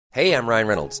Hey, I'm Ryan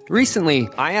Reynolds. Recently,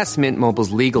 I asked Mint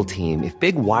Mobile's legal team if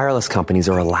big wireless companies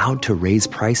are allowed to raise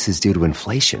prices due to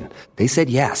inflation. They said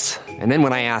yes. And then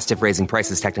when I asked if raising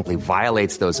prices technically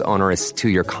violates those onerous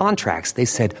two-year contracts, they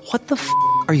said, "What the f***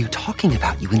 are you talking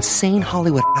about, you insane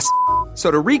Hollywood ass?" So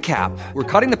to recap, we're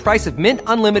cutting the price of Mint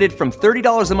Unlimited from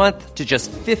 $30 a month to just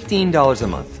 $15 a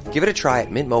month. Give it a try at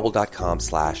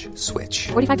mintmobile.com/switch.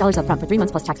 $45 up front for 3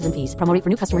 months plus taxes and fees. Promo rate for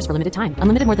new customers for limited time.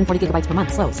 Unlimited more than 40 gigabytes per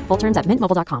month. Slows full terms at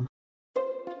mintmobile.com.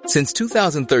 Since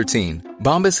 2013,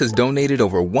 Bombas has donated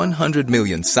over 100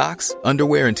 million socks,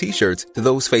 underwear, and T-shirts to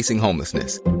those facing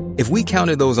homelessness. If we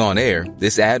counted those on air,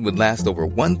 this ad would last over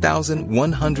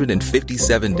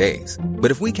 1,157 days.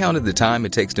 But if we counted the time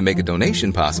it takes to make a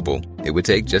donation possible, it would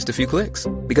take just a few clicks.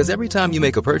 Because every time you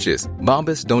make a purchase,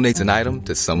 Bombas donates an item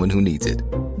to someone who needs it.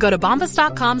 Go to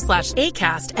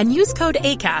bombas.com/ACAST and use code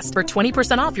ACAST for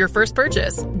 20% off your first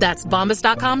purchase. That's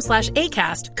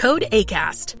bombas.com/ACAST, code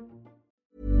ACAST.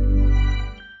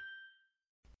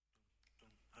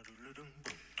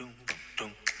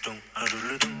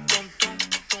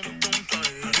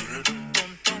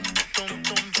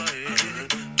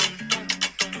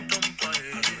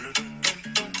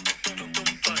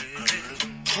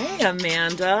 Hey,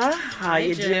 Amanda. How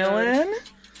you doing?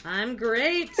 I'm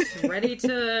great. Ready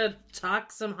to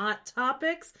talk some hot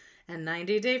topics and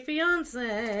 90 Day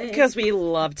Fiancé. Because we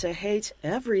love to hate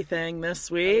everything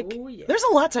this week. Oh, yeah. There's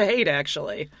a lot to hate,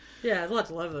 actually. Yeah, there's a lot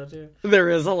to love, though, too. There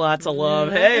is a lot to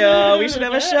love. Hey, we should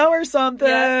have a show or something.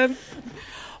 Yeah.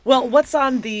 Well, what's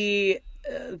on the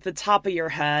top of your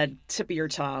head, tip of your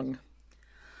tongue?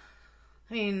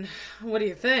 I mean, what do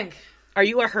you think? Are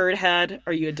you a herd head?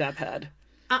 Are you a Depp head?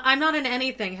 I'm not an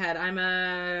anything head. I'm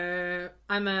a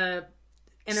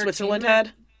Switzerland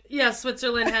head? Yeah,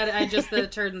 Switzerland head. I just the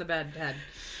turd in the bed head.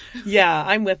 Yeah,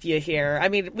 I'm with you here. I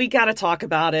mean, we got to talk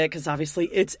about it because obviously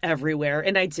it's everywhere.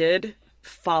 And I did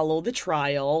follow the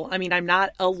trial. I mean, I'm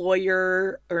not a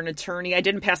lawyer or an attorney. I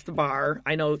didn't pass the bar.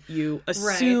 I know you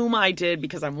assume I did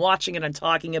because I'm watching it and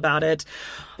talking about it.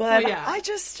 But I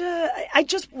just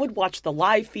would watch the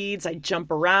live feeds. I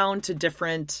jump around to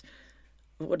different,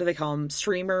 what do they call them?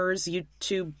 Streamers,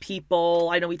 YouTube people.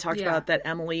 I know we talked about that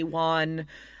Emily one.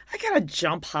 I gotta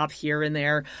jump hop here and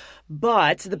there.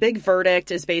 But the big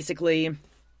verdict is basically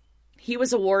he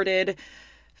was awarded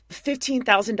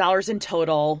 $15,000 in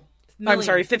total. I'm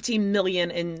sorry, $15 million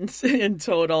in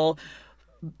total.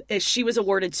 She was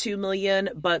awarded $2 million,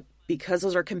 but because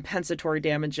those are compensatory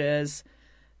damages,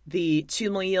 the $2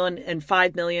 million and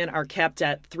 $5 million are capped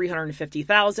at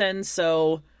 $350,000.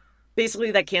 So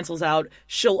basically that cancels out.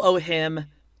 She'll owe him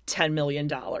 $10 million.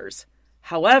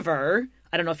 However,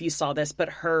 I don't know if you saw this, but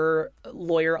her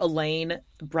lawyer, Elaine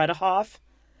Bredehoff,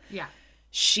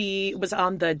 she was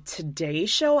on the Today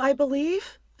Show, I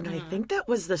believe. And I think that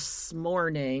was this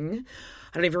morning.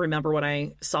 I don't even remember when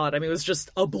I saw it. I mean, it was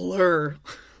just a blur.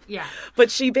 Yeah.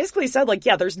 But she basically said, like,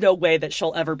 yeah, there's no way that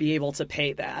she'll ever be able to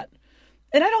pay that.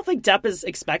 And I don't think Depp is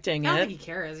expecting it. I don't think he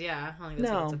cares, yeah. I don't think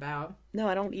that's what it's about. No,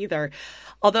 I don't either.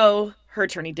 Although her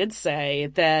attorney did say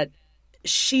that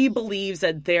she believes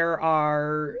that there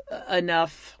are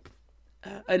enough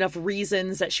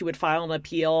reasons that she would file an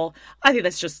appeal. I think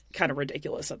that's just kind of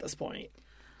ridiculous at this point.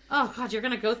 Oh, God, you're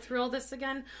going to go through all this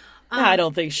again? I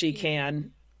don't think she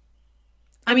can.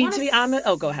 I mean, to be honest...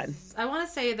 Oh, go ahead. I want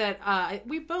to say that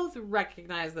we both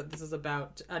recognize that this is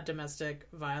about a domestic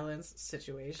violence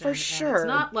situation. For sure. It's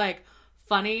not, like,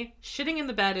 funny. Shitting in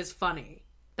the bed is funny.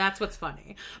 That's what's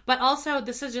funny. But also,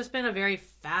 this has just been a very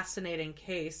fascinating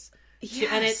case.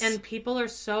 Yes. And people are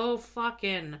so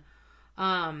fucking...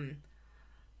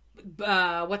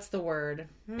 what's the word?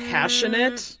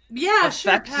 Passionate? Yeah,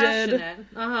 affected. Sure,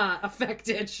 passionate.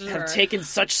 Affected, sure. Have taken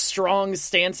such strong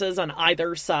stances on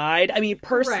either side. I mean,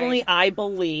 personally, I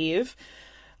believe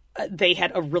they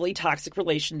had a really toxic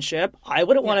relationship. I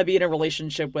wouldn't want to be in a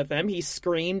relationship with him. He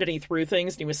screamed and he threw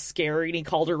things and he was scary and he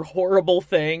called her horrible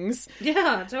things.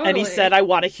 Yeah, totally. And he said, I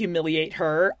want to humiliate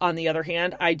her. On the other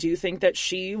hand, I do think that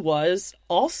she was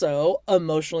also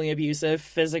emotionally abusive,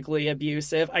 physically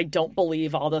abusive. I don't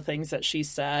believe all the things that she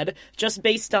said, just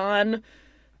based on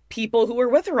people who were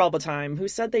with her all the time, who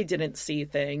said they didn't see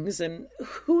things. And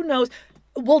who knows?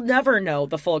 We'll never know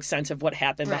the full extent of what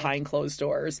happened behind closed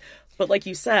doors. But like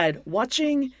you said,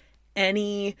 watching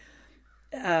any,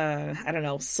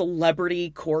 celebrity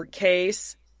court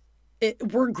case,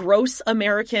 we're gross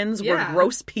Americans, we're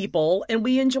gross people, and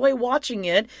we enjoy watching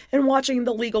it and watching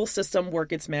the legal system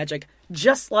work its magic.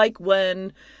 Just like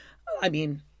when, I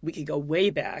mean, we could go way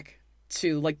back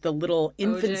to like the little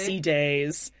infancy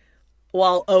days.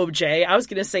 Well, OJ, I was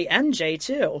going to say MJ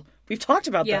too. We've talked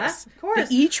about this. Of course.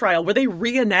 The E-trial where they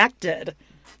reenacted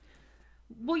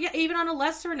Well, yeah, even on a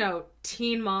lesser note,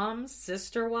 Teen Moms,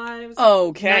 Sister Wives,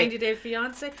 Okay. 90 Day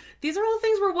Fiancé. These are all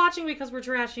things we're watching because we're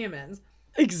trash humans.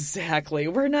 Exactly.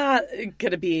 We're not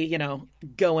going to be,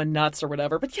 going nuts or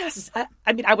whatever. But yes,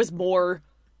 I mean, I was more,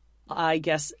 I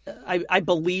guess, I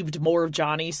believed more of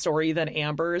Johnny's story than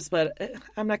Amber's, but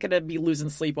I'm not going to be losing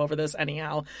sleep over this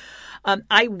anyhow.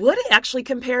 I would actually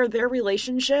compare their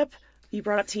relationship, you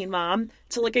brought up Teen Mom,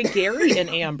 to like a Gary and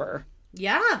Amber.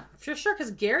 Yeah, for sure,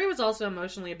 because Gary was also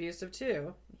emotionally abusive,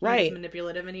 too. He Right. was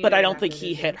manipulative. And But I don't think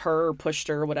he hit her or pushed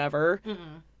her or whatever.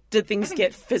 Mm-mm. Did things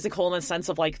get physical in the sense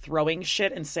of like throwing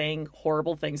shit and saying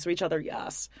horrible things to each other?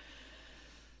 Yes.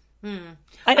 And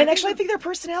actually, I think their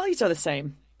personalities are the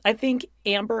same. I think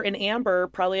Amber and Amber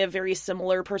probably have very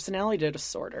similar personality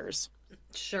disorders.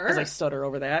 Sure. As I stutter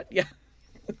over that. Yeah.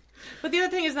 But the other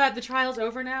thing is that the trial's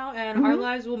over now, and our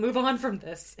lives will move on from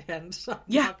this. And I'm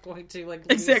not going to like lose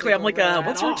Exactly. I'm like, over it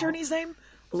what's at her all. attorney's name?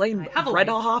 Elaine I have a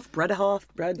life. Bredehoff,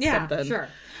 Yeah, something.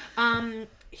 sure.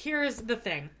 Here's the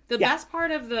thing. The Yeah. best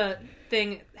part of the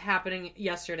thing happening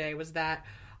yesterday was that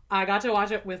I got to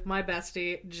watch it with my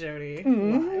bestie, Jody,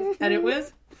 live. And it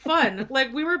was fun.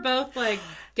 Like, we were both, like,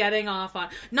 getting off on...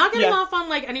 Not getting off on,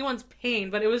 like, anyone's pain,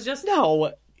 but it was just...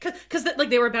 No. Because, like,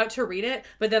 they were about to read it,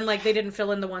 but then, like, they didn't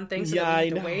fill in the one thing, so Yeah, they I had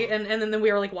to know. wait. And then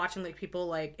we were, like, watching, like, people,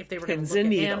 like, if they were going Pins to look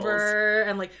and at needles. Amber,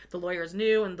 and, like, the lawyers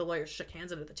knew, and the lawyers shook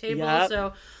hands under the table, Yep.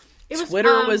 so... It was,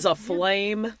 Twitter was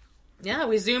aflame. Yeah,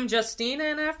 we zoomed Justine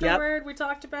in afterward. We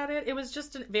talked about it. It was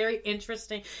just very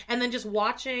interesting. And then just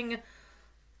watching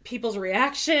people's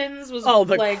reactions was Oh,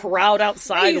 the like, crowd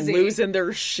outside crazy. losing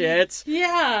their shit.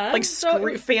 Yeah. Like so it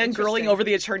was fangirling interesting. over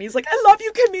the attorneys like, I love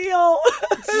you, Camille.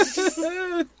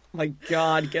 My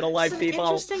God, get a life, It's an people.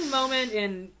 interesting moment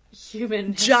in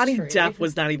human Johnny history. Depp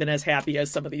was not even as happy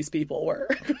as some of these people were.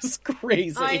 It was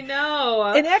crazy. I know.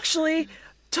 And actually,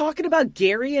 talking about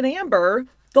Gary and Amber,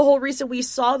 the whole reason we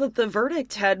saw that the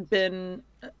verdict had been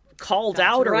called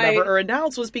out or right. whatever, or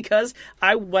announced, was because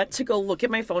I went to go look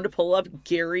at my phone to pull up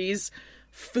Gary's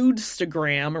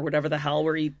Foodstagram or whatever the hell,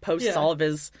 where he posts all of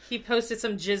his He posted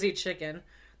some jizzy chicken.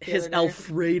 the other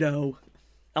day.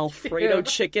 Alfredo Ew.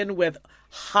 chicken with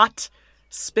hot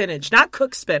spinach, not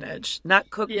cooked spinach, not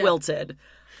cooked wilted,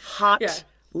 hot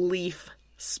leaf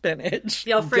spinach.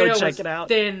 The Alfredo Go check was it out.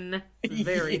 thin,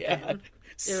 very thin.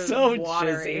 It was So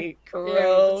watery. jizzy.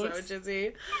 Gross. It was so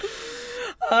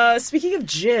jizzy. Speaking of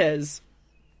jizz,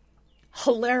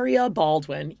 Hilaria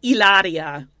Baldwin,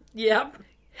 Ilaria, Yep.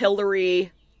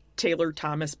 Hillary Taylor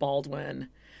Thomas Baldwin.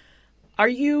 Are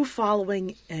you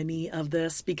following any of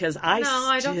this? Because No,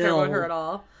 I don't care about her at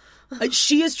all.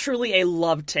 She is truly a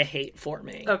love to hate for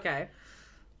me. Okay.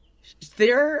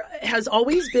 There has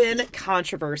always been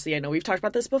controversy. I know we've talked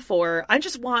about this before. I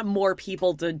just want more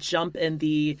people to jump in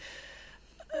the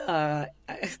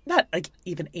not like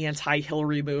even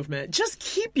anti-Hillary movement. Just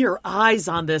keep your eyes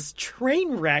on this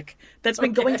train wreck that's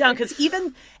been going down. Because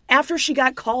even after she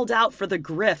got called out for the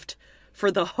grift,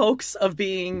 for the hoax of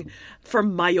being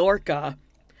from Mallorca,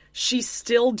 she's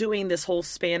still doing this whole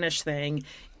Spanish thing.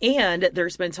 And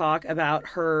there's been talk about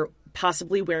her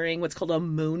possibly wearing what's called a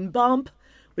moon bump,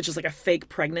 which is like a fake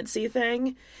pregnancy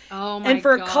thing. Oh my And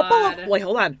for God. a couple of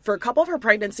hold on. For a couple of her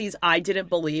pregnancies, I didn't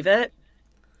believe it.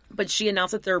 But she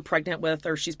announced that they're pregnant with,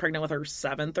 or she's pregnant with her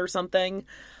 7th or something.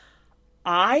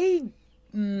 I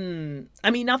mean,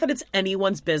 not that it's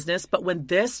anyone's business, but when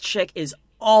this chick is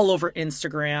all over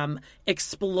Instagram,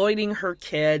 exploiting her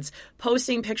kids,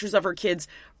 posting pictures of her kids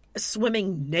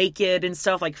swimming naked and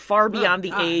stuff, like far beyond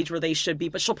the age where they should be,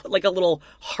 but she'll put like a little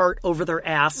heart over their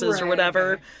asses or Right,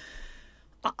 whatever.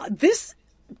 okay. This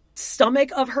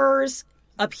stomach of hers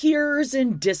appears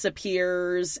and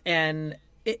disappears, and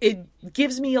it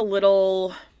gives me a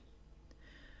little...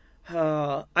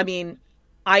 I mean,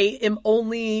 I am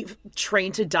only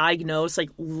trained to diagnose like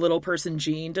little person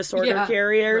gene disorder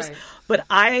carriers, right. but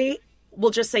I will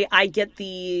just say I get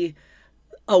a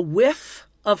whiff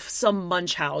of some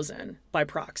Munchausen by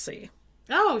proxy.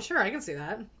 Oh, sure, I can see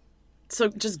that. So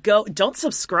just don't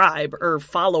subscribe or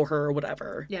follow her or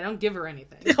whatever. Yeah, don't give her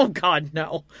anything. Oh God,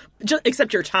 no. Just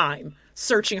except your time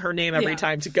searching her name every Yeah.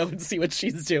 time to go and see what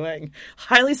she's doing.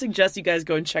 Highly suggest you guys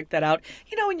go and check that out.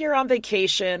 You know, when you're on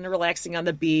vacation, relaxing on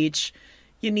the beach,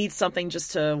 you need something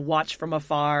just to watch from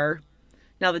afar.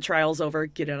 Now the trial's over,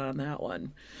 get in on that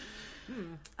one.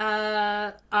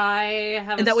 I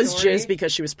have And a that was story. jizz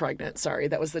because she was pregnant. Sorry,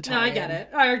 that was the time. No, I get it.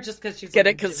 Or just because she's Get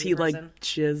like it? Because a he jizzy like person.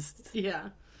 jizzed Yeah.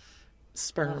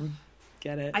 sperm.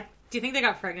 Get it? Do you think they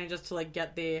got pregnant just to like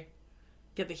get the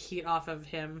heat off of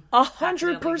him?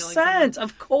 100%,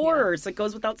 of course. It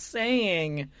goes without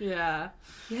saying. Yeah.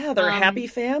 Yeah, they're a happy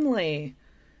family.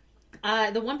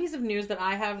 The one piece of news that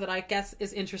I have that I guess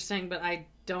is interesting, but I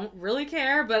don't really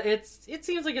care, but it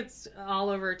seems like it's all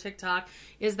over TikTok,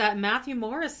 is that Matthew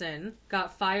Morrison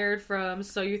got fired from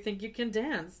So You Think You Can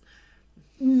Dance.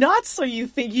 Not So You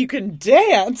Think You Can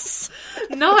Dance.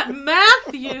 Not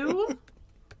Matthew.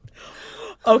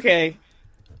 Okay.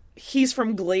 He's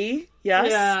from Glee, yes?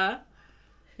 Yeah.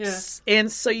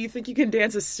 And So You Think You Can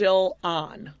Dance is still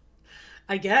on.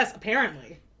 I guess,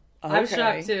 apparently. Okay. I was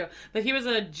shocked too. But he was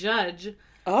a judge.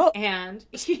 Oh. And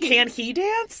Can he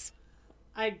dance?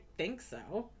 I think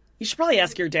so. You should probably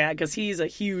ask your dad, because he's a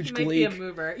huge He might Glee. be a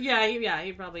mover. Yeah,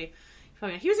 he probably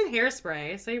he was in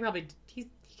Hairspray, so he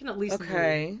can at least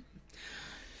Okay. move.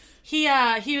 He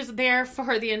was there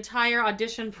for the entire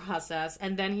audition process,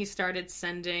 and then he started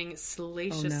sending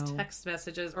salacious text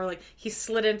messages, or like he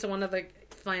slid into one of the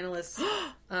finalists'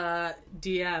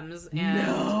 DMs, and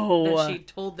then she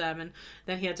told them, and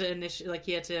then he had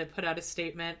to put out a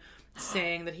statement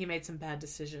saying that he made some bad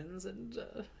decisions, and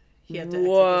he had to exit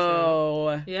the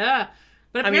show. Yeah.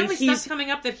 But apparently stuff's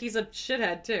coming up that he's a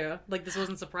shithead, too. Like, this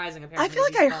wasn't surprising, apparently. I feel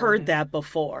like I heard that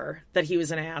before, that he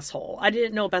was an asshole. I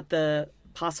didn't know about the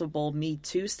possible Me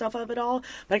Too stuff of it all.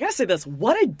 But I gotta say this,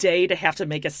 what a day to have to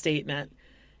make a statement.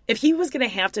 If he was gonna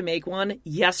have to make one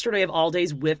yesterday of all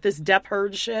days with this Depp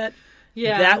Heard shit,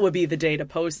 that would be the day to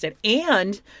post it.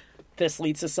 And this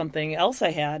leads to something else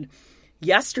I had.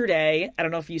 Yesterday, I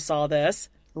don't know if you saw this,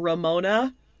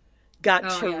 Ramona got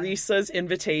Teresa's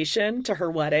invitation to her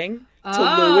wedding to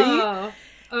Louis.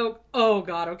 Oh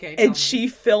God, okay. And she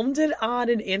filmed it on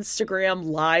an Instagram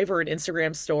live or an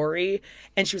Instagram story.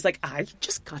 And she was like, I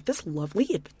just got this lovely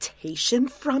invitation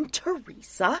from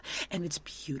Teresa. And it's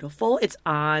beautiful. It's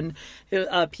on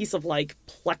a piece of like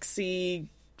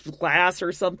plexiglass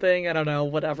or something. I don't know,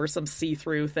 whatever, some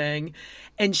see-through thing.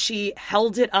 And she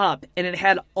held it up and it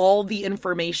had all the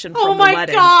information from the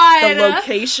wedding. God. The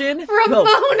location. Ramona!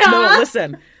 No,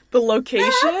 listen. The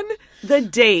location, the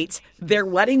date, their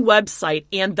wedding website,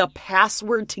 and the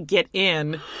password to get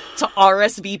in to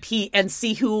RSVP and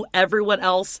see who everyone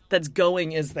else that's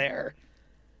going is there.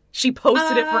 She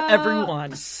posted it for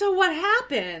everyone. So what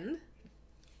happened?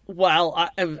 Well,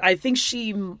 I think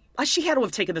she had to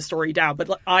have taken the story down,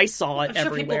 but I saw it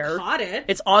everywhere. People caught it.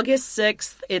 It's August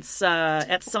 6th. It's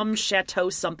at some chateau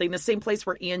something, the same place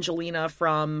where Angelina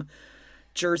from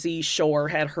Jersey Shore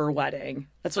had her wedding.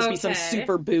 That's supposed to be some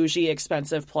super bougie,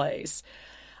 expensive place.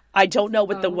 I don't know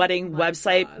what the wedding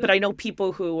website, but I know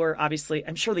people who are obviously,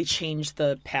 I'm sure they changed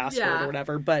the password or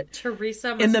whatever, but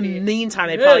Teresa in the meantime,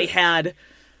 they probably had,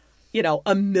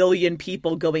 1 million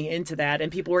people going into that, and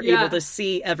people were able to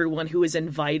see everyone who was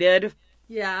invited.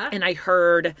 Yeah. And I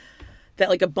heard that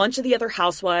like a bunch of the other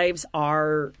housewives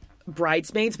are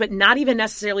bridesmaids, but not even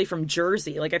necessarily from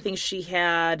Jersey. Like I think she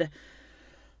had...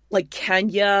 Like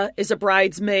Kenya is a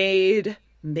bridesmaid,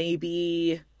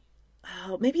 maybe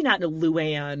not in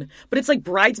Luann, but it's like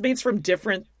bridesmaids from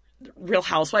different Real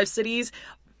Housewives cities,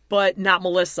 but not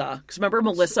Melissa. Because remember,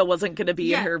 Melissa wasn't going to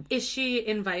be in her. Is she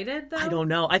invited though? I don't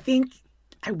know. I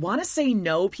want to say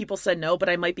no. People said no, but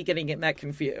I might be getting that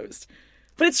confused.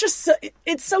 But it's just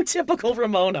it's so typical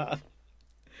Ramona.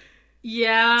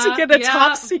 Yeah. To get a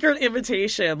top secret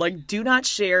invitation, like do not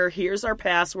share. Here's our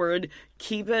password.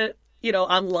 Keep it.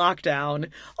 On lockdown.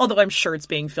 Although I'm sure it's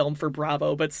being filmed for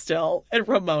Bravo, but still. And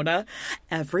Ramona,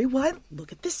 everyone,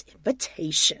 look at this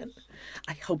invitation.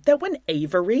 I hope that when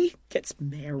Avery gets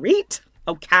married,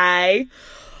 okay?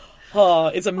 Oh,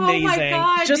 it's amazing. Oh my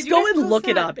God. Just go and look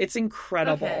it up. It's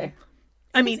incredible. Okay.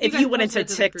 I mean, if you went into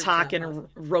TikTok and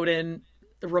wrote in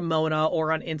Ramona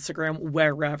or on Instagram,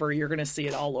 wherever, you're going to see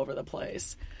it all over the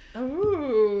place.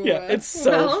 Ooh. Yeah, it's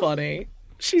so funny.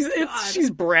 She's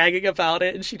bragging about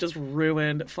it, and she just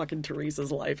ruined fucking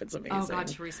Teresa's life. It's amazing. Oh God,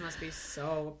 Teresa must be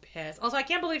so pissed. Also, I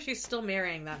can't believe she's still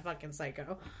marrying that fucking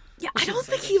psycho. Yeah, I don't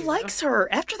think he likes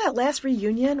her. After that last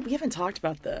reunion, we haven't talked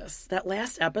about this. That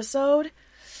last episode,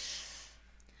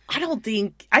 I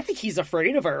think he's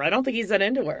afraid of her. I don't think he's that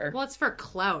into her. Well, it's for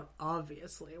clout,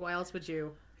 obviously. Why else would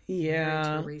you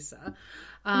marry Teresa?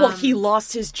 Well, he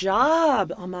lost his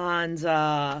job,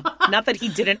 Amanda. Not that he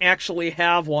didn't actually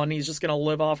have one. He's just going to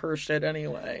live off her shit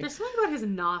anyway. There's something about his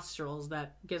nostrils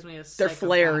that gives me a They're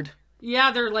flared. Yeah,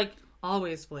 they're like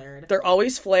always flared. They're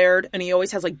always flared, and he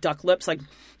always has like duck lips, like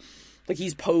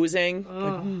he's posing.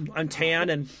 Like, I'm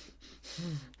tan, and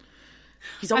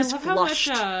he's always flushed.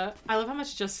 I love how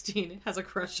much Justine has a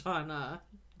crush on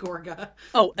Gorga.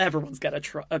 Oh, everyone's got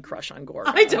a crush on Gorga.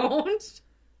 I don't.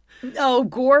 Oh,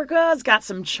 Gorga's got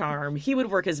some charm. He would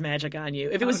work his magic on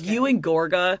you. If it was you and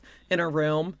Gorga in a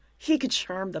room, he could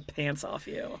charm the pants off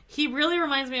you. He really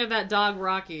reminds me of that dog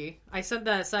Rocky. I said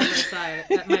that side by side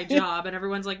at my job, and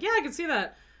everyone's like, "Yeah, I can see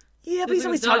that." Yeah, but he's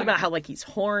always talking about how like he's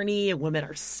horny and women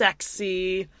are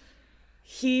sexy.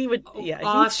 He would, he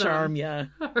would charm you.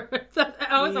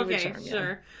 Okay,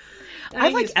 sure. I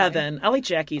like Evan. I like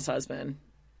Jackie's husband.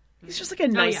 He's just like a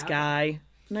nice guy,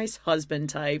 nice husband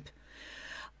type.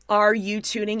 Are you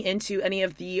tuning into any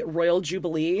of the Royal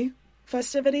Jubilee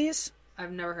festivities?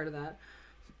 I've never heard of that.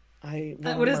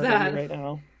 What is that right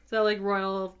now? Is that like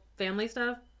royal family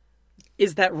stuff?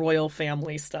 Is that royal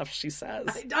family stuff? She says.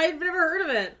 I've never heard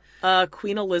of it.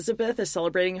 Queen Elizabeth is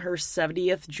celebrating her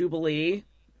 70th Jubilee,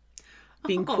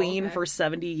 being queen for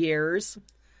 70 years.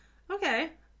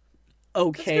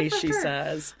 Okay, she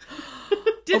says.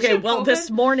 Okay, well,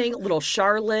 this morning, little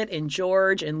Charlotte and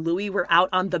George and Louis were out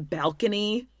on the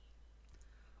balcony.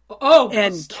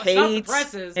 And Kate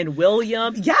and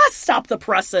William. Yes, stop the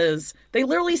presses. They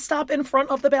literally stop in front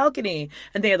of the balcony.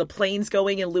 And they had the planes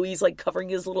going and Louis like covering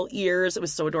his little ears. It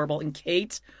was so adorable. And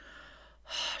Kate,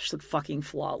 she looked fucking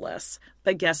flawless.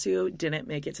 But guess who didn't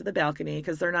make it to the balcony?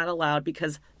 Because they're not allowed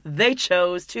because they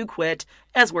chose to quit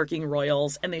as working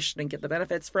royals and they shouldn't get the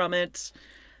benefits from it.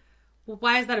 Well,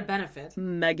 why is that a benefit?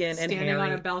 Meghan and Harry. Standing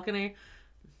on a balcony?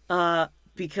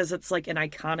 Because it's like an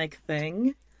iconic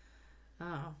thing.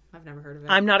 Oh, I've never heard of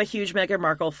it. I'm not a huge Meghan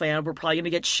Markle fan. We're probably going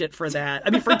to get shit for that. I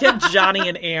mean, forget Johnny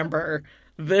and Amber.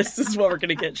 This is what we're going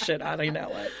to get shit on. I know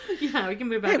it. Yeah, we can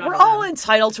move back on. We're all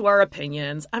entitled to our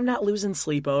opinions. I'm not losing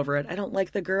sleep over it. I don't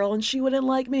like the girl, and she wouldn't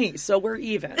like me, so we're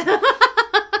even.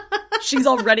 She's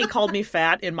already called me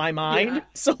fat in my mind,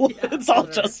 so it's all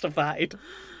justified.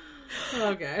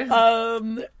 Okay.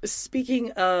 Speaking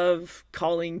of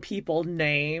calling people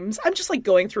names, I'm just like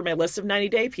going through my list of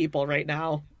 90-day people right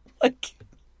now. Like,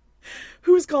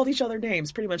 who's called each other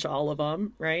names? Pretty much all of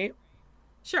them, right?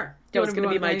 Sure. That was going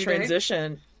to be my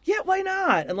transition. Yeah, why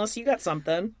not? Unless you got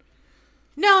something.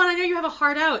 No, and I know you have a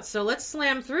heart out, so let's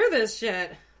slam through this shit.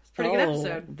 It's a pretty good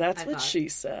episode. That's what she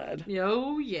said.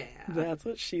 Oh, yeah. That's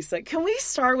what she said. Can we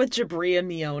start with Jabri and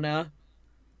Miona?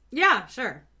 Yeah,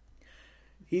 sure.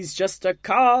 He's just a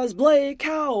cosplay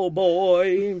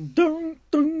cowboy. Dun,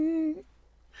 dun.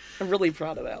 I'm really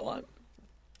proud of that one.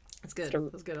 That's good.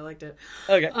 That's good. I liked it.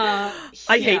 Okay.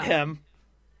 I hate him.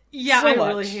 Yeah, so I much.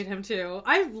 really hate him too.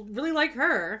 I really like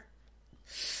her.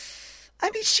 I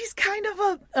mean, she's kind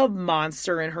of a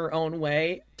monster in her own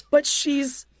way, but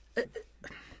she's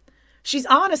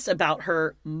honest about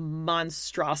her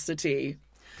monstrosity.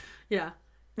 Yeah.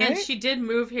 Right? And she did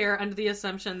move here under the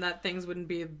assumption that things wouldn't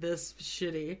be this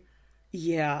shitty.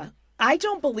 Yeah. I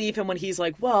don't believe him when he's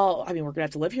like, well, I mean, we're going to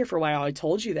have to live here for a while. I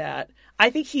told you that.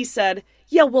 I think he said,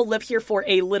 yeah, we'll live here for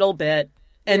a little bit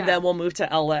and then we'll move to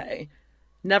LA.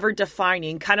 Never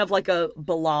defining, kind of like a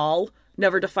Bilal,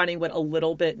 never defining what a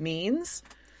little bit means.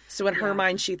 So in her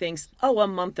mind, she thinks, oh, a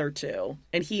month or two.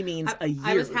 And he means a year or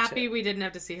two. I was happy we didn't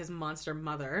have to see his monster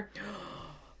mother.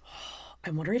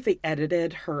 I'm wondering if they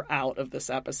edited her out of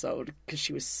this episode because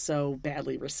she was so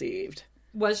badly received.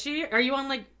 Was she? Are you on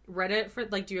like Reddit for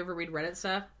like? Do you ever read Reddit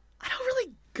stuff? I don't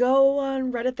really go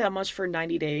on Reddit that much for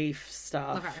 90-day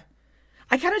stuff. Okay.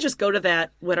 I kind of just go to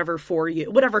that whatever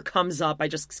comes up. I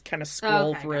just kind of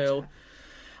scroll through.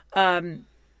 Gotcha.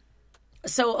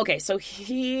 So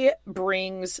he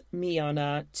brings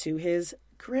Miona to his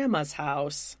grandma's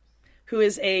house, who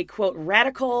is a quote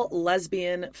radical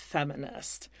lesbian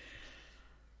feminist.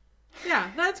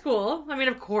 Yeah, that's cool. I mean,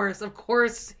 of course,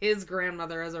 his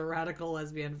grandmother is a radical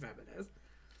lesbian feminist.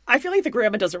 I feel like the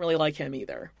grandma doesn't really like him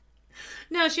either.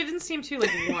 No, she didn't seem too,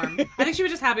 like, warm. I think she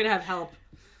was just happy to have help.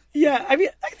 Yeah, I mean,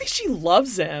 I think she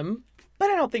loves him, but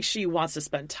I don't think she wants to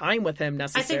spend time with him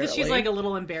necessarily. I think that she's, like, a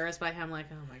little embarrassed by him, like,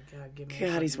 oh my god, give me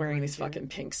God, he's wearing these fucking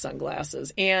pink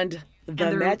sunglasses. And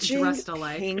the matching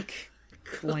pink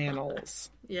flannels.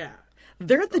 Yeah.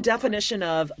 They're the definition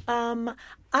of,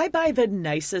 I buy the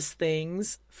nicest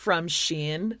things from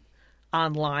Shein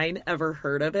online. Ever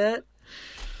heard of it?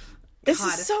 This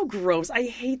is so gross. I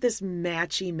hate this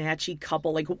matchy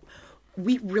couple. Like,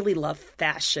 we really love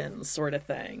fashion sort of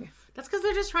thing. That's because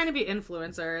they're just trying to be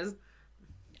influencers.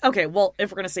 Okay, well,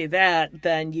 if we're going to say that,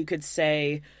 then you could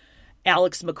say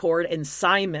Alex McCord and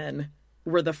Simon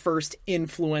were the first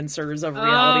influencers of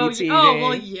reality TV. Oh,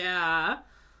 well, yeah.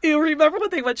 You remember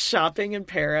when they went shopping in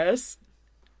Paris?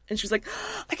 And she was like,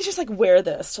 I could just, like, wear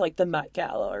this to, like, the Met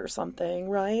Gala or something,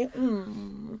 right? What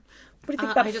do you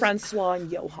think about Francois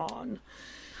and Johan?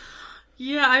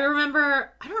 Yeah, I don't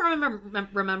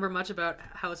remember much about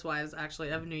Housewives, actually,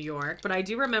 of New York. But I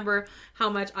do remember how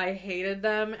much I hated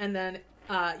them. And then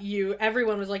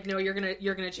everyone was like, no, you're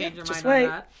gonna change your mind on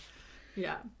that.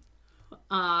 Yeah.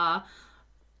 I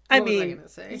What was I mean, gonna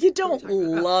say? you What don't were we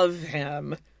talking about? love him,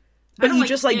 but don't you like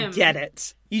just like him. get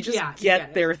it. You just Yeah, you get get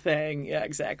it. their thing. Yeah,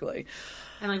 exactly.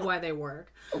 And like why they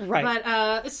work. Right.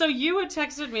 But so you had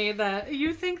texted me that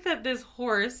you think that this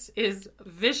horse is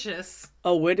vicious.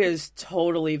 Oh, it is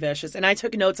totally vicious. And I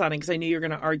took notes on it because I knew you were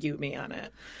going to argue with me on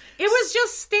it. It was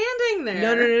just standing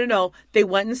there. No. They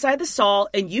went inside the stall,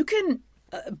 and you can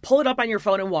pull it up on your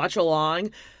phone and watch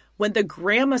along. When the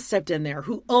grandma stepped in there,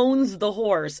 who owns the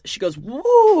horse, she goes, whoa,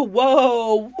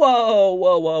 whoa, whoa,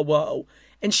 whoa, whoa, whoa.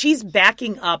 And she's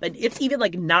backing up, and it's even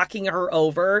like knocking her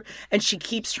over, and she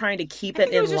keeps trying to keep I it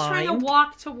think he in was just line. trying to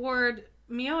walk toward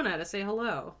Miona to say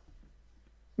hello.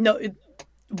 No,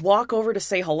 walk over to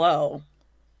say hello.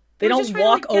 They They were don't just trying to,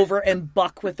 walk like, get- over and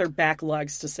buck with their back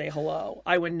legs to say hello.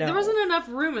 I would know. There wasn't enough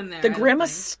room in there. The I don't grandma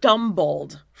think.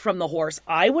 stumbled from the horse.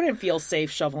 I wouldn't feel safe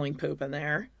shoveling poop in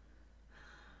there.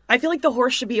 I feel like the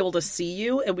horse should be able to see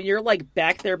you, and when you're like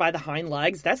back there by the hind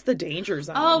legs, that's the danger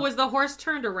zone. Oh, was the horse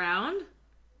turned around?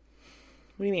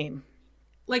 What do you mean?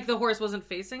 Like the horse wasn't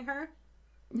facing her?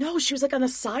 No, she was like on the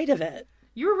side of it.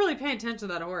 You were really paying attention to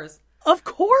that horse. Of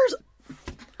course,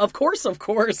 a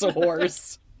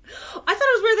horse. I thought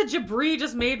it was weird that Jabri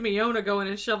just made Miona go in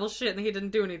and shovel shit and he didn't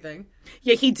do anything.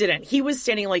 Yeah, he didn't. He was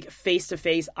standing like face to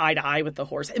face, eye to eye with the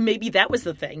horse. And maybe that was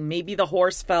the thing. Maybe the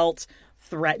horse felt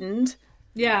threatened.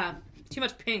 Yeah, too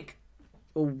much pink.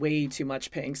 Way too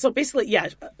much pink. So basically, yeah,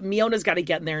 Miona's got to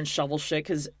get in there and shovel shit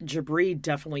because Jabri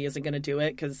definitely isn't going to do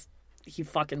it because he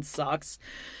fucking sucks.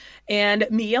 And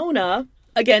Miona,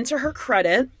 again, to her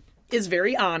credit, is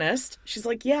very honest. She's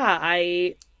like, yeah,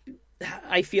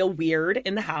 I feel weird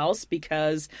in the house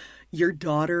because your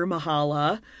daughter,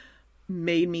 Mahala,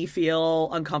 made me feel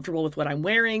uncomfortable with what I'm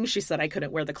wearing. She said I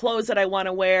couldn't wear the clothes that I want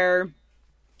to wear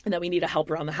and that we need to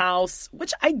help around the house,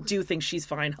 which I do think she's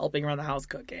fine helping around the house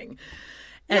cooking.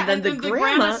 And then the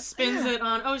grandma spins it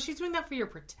on, oh, she's doing that for your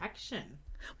protection.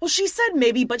 Well, she said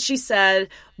maybe, but she said,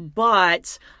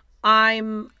 but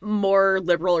I'm more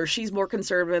liberal or she's more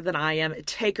conservative than I am.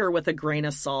 Take her with a grain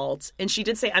of salt. And she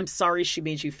did say, I'm sorry she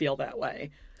made you feel that way.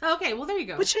 Okay, well, there you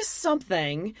go. Which is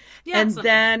something. Yeah, and it's something.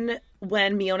 then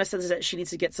when Miona says that she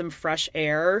needs to get some fresh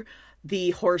air,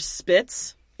 the horse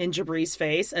spits in Jabri's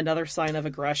face, another sign of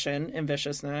aggression and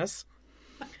viciousness.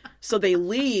 So they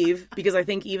leave because I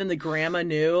think even the grandma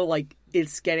knew, like,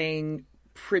 it's getting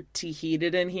pretty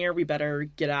heated in here. We better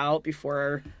get out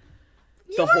before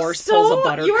the horse pulls a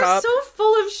buttercup. You are so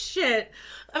full of shit.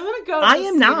 I'm going to go to I the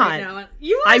am scene not. right now.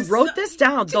 I wrote this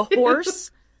down. The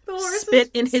horse The horse spit is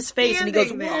in his face and he goes,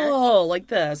 standing there. whoa, like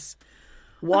this.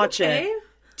 Watch Okay. it.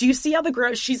 Do you see how the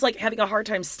girl, she's like having a hard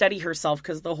time steady herself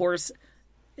because the horse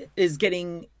is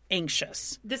getting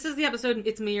anxious. This is the episode,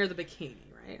 It's Me or the Bikini,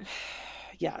 right?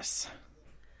 Yes.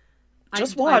 I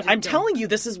Just just watch. I'm don't. telling you,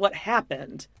 this is what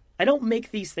happened. I don't make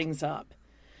these things up.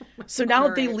 So now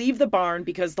they Alright. leave the barn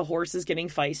because the horse is getting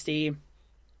feisty.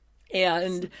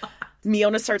 And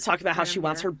Miona starts talking about how she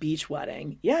wants her beach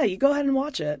wedding. Yeah, you go ahead and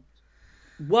watch it.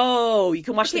 Whoa, you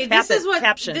can watch Okay, the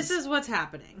captions. this is what's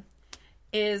happening.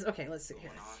 Okay, let's see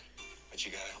here. But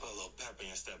you gotta put a little pep in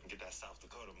your step and get that South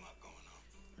Dakota mop going on.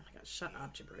 Oh my god, shut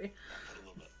up, Jabri. Put a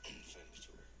little bit finish to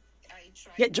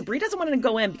it. Yeah, Jabri doesn't want to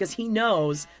go in because he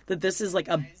knows that this is like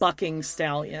a bucking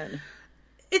stallion.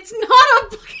 It's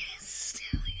not a fucking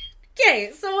stallion.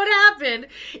 Okay, so what happened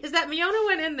is that Miona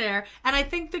went in there, and I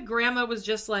think the grandma was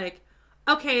just like,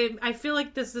 okay, I feel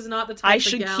like this is not the type I of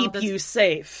should gal keep that's- you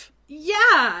safe.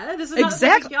 Yeah, this is not Exactly. the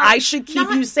type of gal- I should keep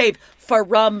Not- you safe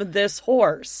from this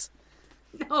horse.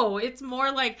 No, it's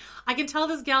more like, I can tell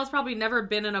this gal's probably never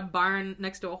been in a barn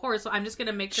next to a horse, so I'm just going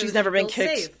to make sure She's that never she been feels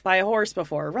kicked safe. by a horse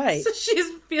before, right? So she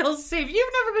feels safe. You've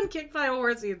never been kicked by a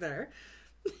horse either.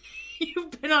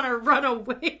 You've been on a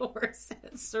runaway horse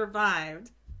and survived.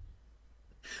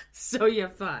 So you're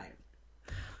fine.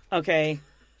 Okay.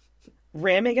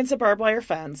 Ran against a barbed wire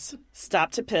fence,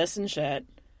 stopped to piss and shit,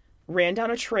 ran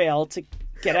down a trail to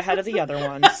get ahead of the other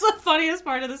ones, That's the funniest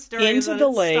part of the story. is Into that the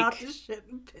it lake. stopped to shit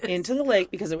and piss. into the lake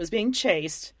because it was being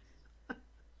chased.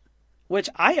 Which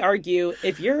I argue,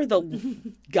 if you're the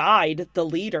guide, the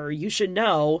leader, you should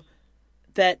know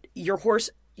that your horse,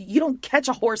 you don't catch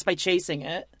a horse by chasing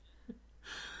it.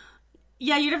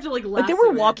 Yeah, you'd have to like Like laugh. there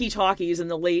were walkie-talkies in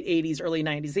the late 80s, early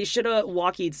 90s. They should have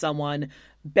walkied someone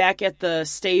back at the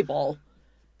stable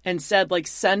and said, like,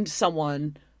 send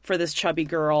someone for this chubby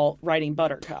girl riding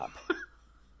Buttercup.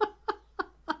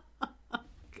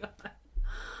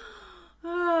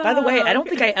 By the way, I don't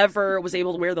think I ever was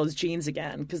able to wear those jeans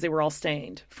again because they were all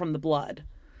stained from the blood.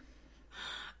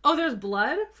 Oh, there's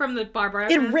blood from the barbed wire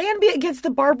It fence? ran me against the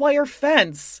barbed wire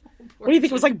fence. What do you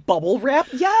think? It was like bubble wrap?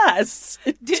 Yes.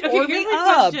 It tore me here's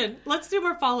my up. question. Let's do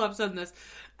more follow-ups on this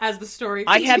as the story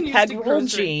I had continues to peg grow roll through.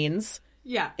 jeans.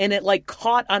 Yeah. And it like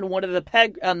caught on one of the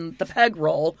peg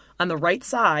roll on the right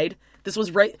side. This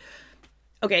was right.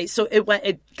 Okay, so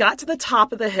it got to the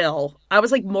top of the hill. I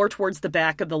was like more towards the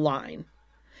back of the line.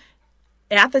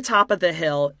 At the top of the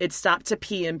hill, it stopped to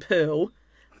pee and poo.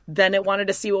 Then it wanted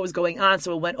to see what was going on,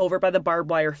 so it went over by the barbed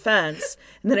wire fence.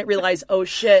 And then it realized, oh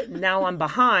shit, now I'm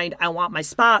behind. I want my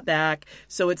spot back.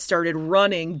 So it started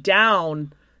running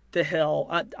down the hill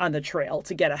on the trail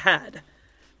to get ahead.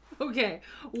 Okay.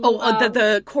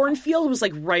 The cornfield was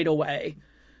like right away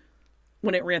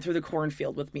when it ran through the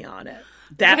cornfield with me on it.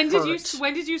 That hurt.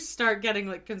 When did you start getting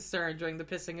like concerned during the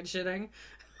pissing and shitting?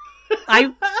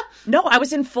 I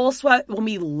was in full sweat when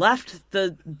we left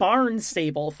the barn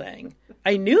stable thing.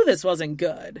 I knew this wasn't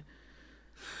good.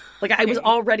 Like, I was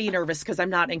already nervous because I'm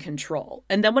not in control.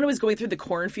 And then when it was going through the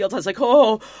cornfields, I was like,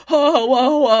 oh, whoa,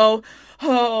 whoa,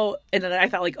 oh. And then I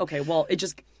thought, like, okay, well,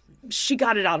 she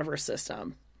got it out of her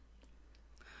system.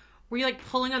 Were you like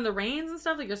pulling on the reins and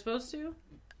stuff like you're supposed to?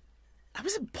 I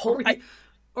wasn't pulling.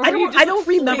 Or I don't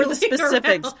remember the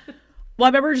specifics. Around? Well, I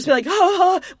remember just being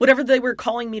like, whatever they were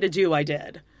calling me to do, I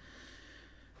did.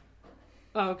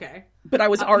 Oh, okay. But I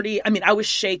was already, I was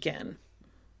shaken.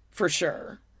 For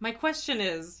sure. My question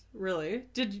is, really,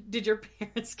 did your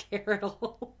parents care at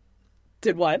all?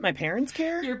 Did what? My parents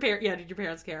care? Did your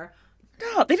parents care?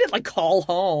 No, they didn't like call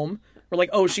home. Or like,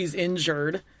 oh, she's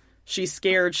injured. She's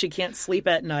scared. She can't sleep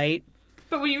at night.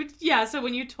 But when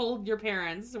you told your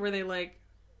parents, were they like,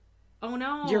 oh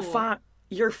no. You're fine.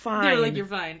 You're fine. They were like, you're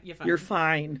fine. You're fine. You're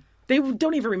fine. They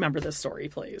don't even remember this story,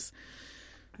 please.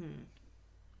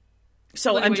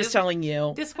 So I'm just telling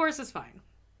you. This horse is fine.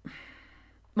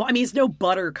 Well, it's no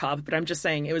Buttercup, but I'm just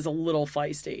saying it was a little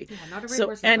feisty. Yeah, not every so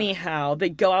horse is anyhow, they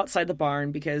go outside the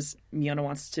barn because Miona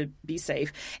wants to be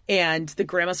safe. And the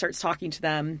grandma starts talking to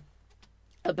them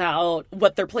about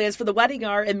what their plans for the wedding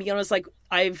are. And Miona's like,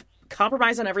 I've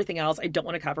compromised on everything else. I don't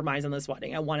want to compromise on this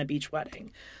wedding. I want a beach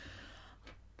wedding.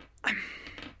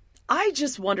 I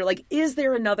just wonder, like, is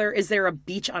there a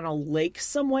beach on a lake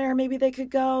somewhere maybe they could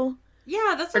go?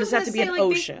 Yeah, that's what or does it have to be an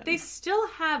ocean? They still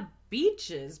have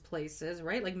beaches places,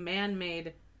 right? Like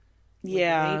man-made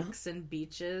lakes and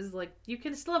beaches. Like you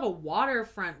can still have a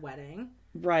waterfront wedding.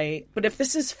 Right. But if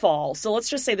this is fall, so let's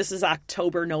just say this is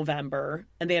October, November,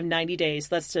 and they have 90 days.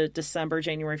 That's to December,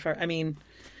 January, February.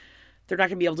 They're not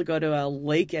going to be able to go to a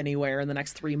lake anywhere in the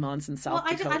next 3 months in South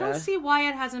Dakota. I don't see why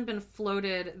it hasn't been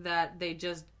floated that they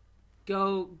just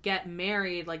go get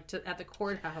married at the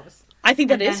courthouse. I think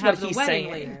that is what he's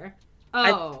saying. Later.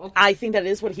 Okay. I think that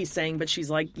is what he's saying, but she's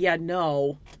like, yeah,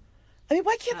 no.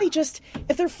 Why can't they just,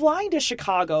 if they're flying to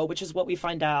Chicago, which is what we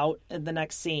find out in the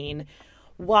next scene,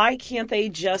 why can't they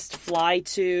just fly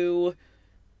to,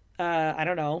 I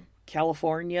don't know,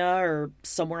 California or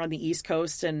somewhere on the East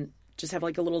Coast and just have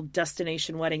like a little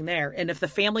destination wedding there? And if the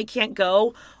family can't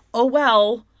go, oh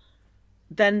well,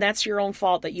 then that's your own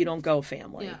fault that you don't go,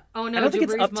 family. Yeah. Oh no, I don't think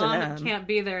it's Jabri's up to mom them. can't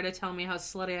be there to tell me how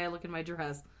slutty I look in my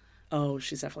dress. Oh,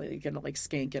 she's definitely going to, like,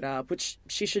 skank it up, which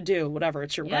she should do. Whatever,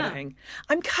 it's your wedding.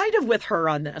 I'm kind of with her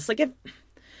on this. Like, if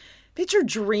it's your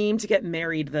dream to get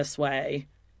married this way,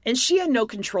 and she had no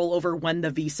control over when the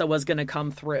visa was going to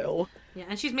come through. Yeah,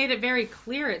 and she's made it very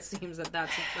clear, it seems, that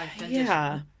that's like condition.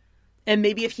 Yeah. And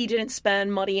maybe if he didn't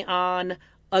spend money on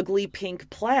ugly pink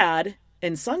plaid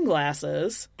and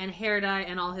sunglasses. And hair dye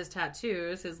and all his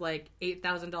tattoos, his, like,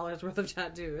 $8,000 worth of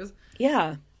tattoos.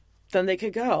 Yeah. Then they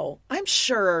could go. I'm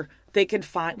sure they could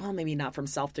find, well, maybe not from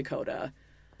South Dakota.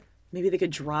 Maybe they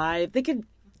could drive. They could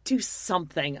do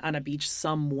something on a beach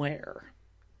somewhere.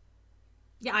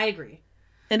 Yeah, I agree.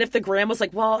 And if the grandma's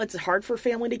like, well, it's hard for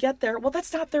family to get there, well,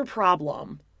 that's not their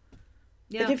problem.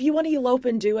 Yeah. Like, if you want to elope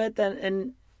and do it, then,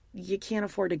 and you can't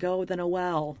afford to go, then oh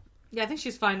well. Yeah, I think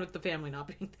she's fine with the family not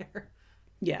being there.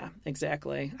 Yeah,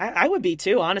 exactly. I would be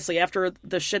too, honestly, after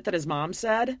the shit that his mom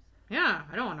said. Yeah,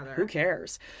 I don't want her there. Who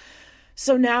cares?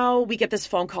 So now we get this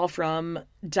phone call from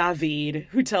David,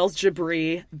 who tells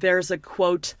Jabri there's a,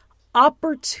 quote,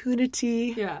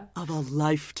 opportunity of a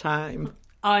lifetime.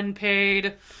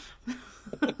 Unpaid.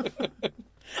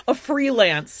 A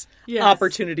freelance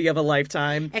opportunity of a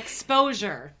lifetime.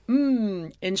 Exposure.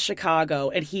 In Chicago.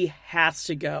 And he has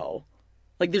to go.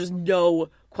 Like, there's no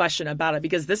question about it,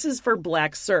 because this is for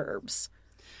Black Serbs.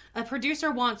 A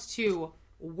producer wants to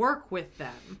work with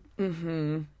them.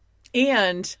 Mm-hmm.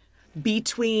 And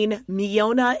between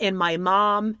Miona and my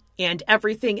mom and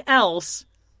everything else,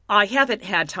 I haven't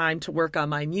had time to work on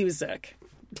my music.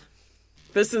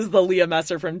 This is the Leah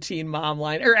Messer from Teen Mom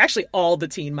line, or actually all the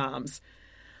Teen Moms.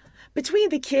 Between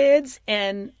the kids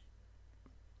and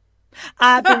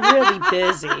I've been really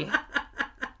busy.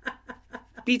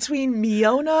 Between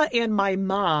Miona and my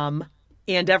mom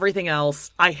and everything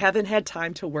else, I haven't had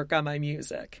time to work on my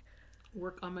music.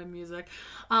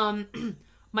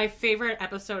 My favorite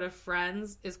episode of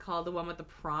Friends is called the one with the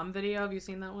prom video. Have you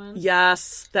seen that one?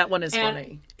 Yes, that one is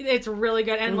funny. It's really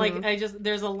good. And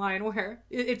there's a line where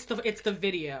it's the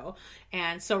video.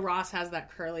 And so Ross has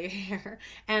that curly hair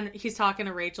and he's talking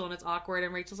to Rachel and it's awkward.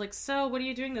 And Rachel's like, so what are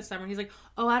you doing this summer? And he's like,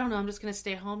 oh, I don't know. I'm just going to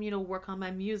stay home, work on my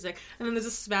music. And then there's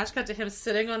a smash cut to him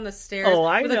sitting on the stairs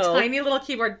with a tiny little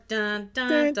keyboard. Dun,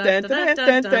 dun, dun, dun, dun,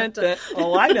 dun, dun, dun.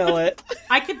 Oh, I know it.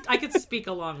 I could speak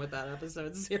along with that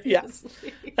episode, seriously. Yeah.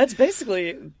 That's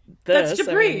basically this. That's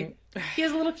Jabri. He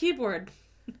has a little keyboard.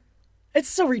 It's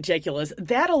so ridiculous.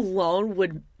 That alone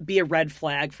would be a red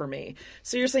flag for me.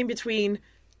 So you're saying between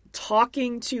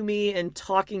talking to me and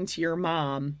talking to your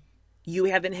mom, you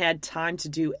haven't had time to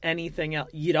do anything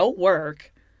else. You don't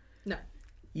work. No.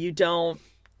 You don't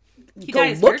go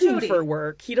looking for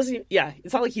work. He doesn't. Yeah,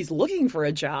 it's not like he's looking for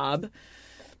a job.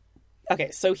 Okay,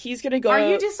 so he's going to go.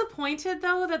 Are you disappointed,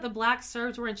 though, that the Black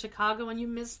Serbs were in Chicago and you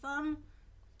missed them?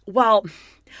 Well,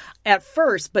 at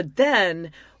first, but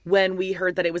then when we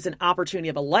heard that it was an opportunity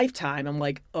of a lifetime, I'm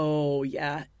like, oh,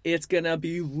 yeah, it's going to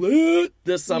be lit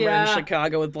this summer in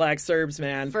Chicago with Black Serbs,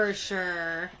 man. For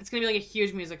sure. It's going to be like a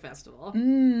huge music festival.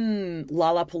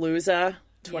 Lollapalooza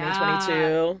 2022,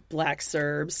 Yeah. Black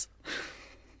Serbs.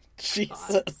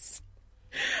 Jesus.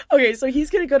 Okay, so he's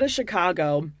going to go to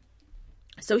Chicago.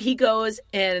 So he goes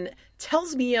and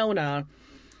tells Miona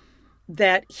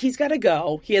that he's got to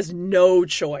go. He has no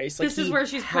choice. This is where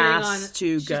she's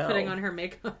putting on her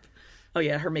makeup. Oh,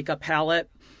 yeah, her makeup palette.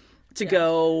 To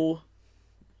go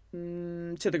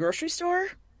to the grocery store?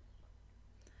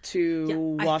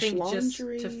 To wash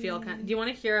laundry? Just to feel do you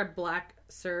want to hear a Black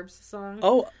Serbs song?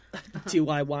 Oh, do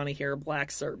I want to hear a Black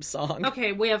Serbs song?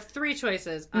 Okay, we have three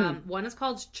choices. One is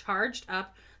called Charged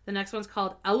Up. The next one's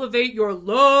called Elevate Your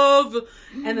Love.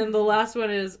 And then the last one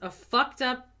is a Fucked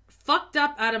Up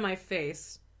Out of My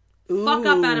Face. Ooh. Fuck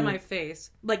up out of my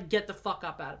face. Like, get the fuck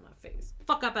up out of my face.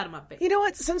 Fuck up out of my face. You know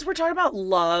what? Since we're talking about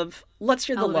love, let's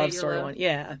hear the Elevate love Your story Love. one.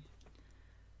 Yeah.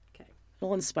 Okay.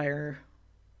 It'll inspire.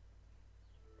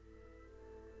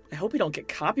 I hope we don't get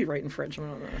copyright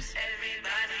infringement on this.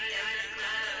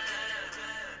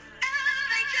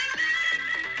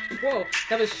 Whoa,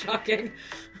 that was shocking.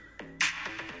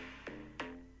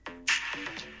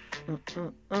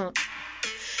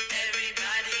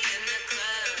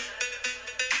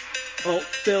 Oh,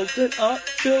 build it up,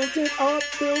 build it up,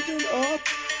 build it up.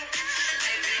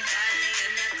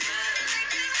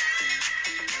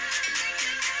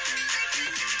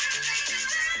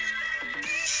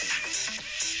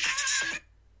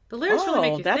 The lyrics really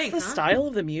make you that's think, the huh? style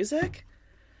of the music?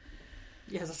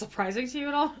 Yeah, is that surprising to you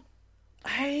at all?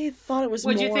 I thought it was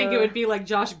Would more... you think it would be like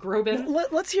Josh Groban?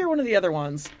 Let's hear one of the other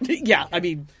ones. Yeah, I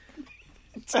mean,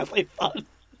 it's definitely fun.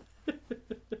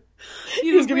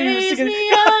 You He's gonna be raise singing. me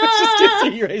Just gonna up. say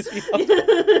you raise me up.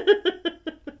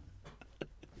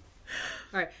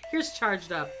 All right, here's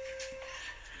Charged Up.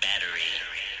 Battery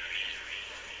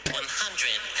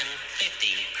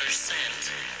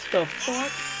 150%. The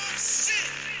fuck?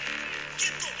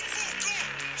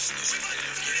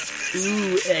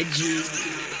 Ooh, edgy.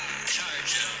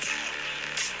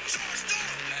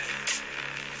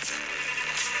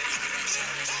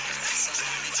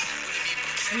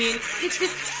 I mean, it's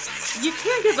just, you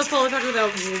can't get the full effect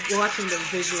without watching the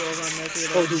visuals on this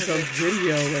either. Oh, there's a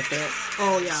video with it.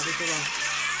 Oh, yeah, this is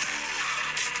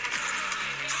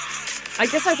all. I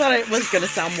guess I thought it was going to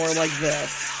sound more like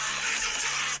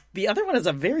this. The other one has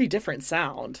a very different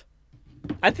sound.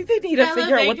 I think they need to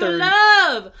figure out what they're...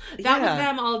 Love! That Yeah. was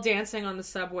them all dancing on the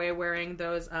subway wearing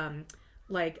those, those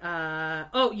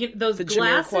The glasses.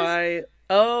 Jamiroquai...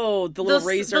 Oh, the little Those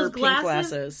razor pink glasses?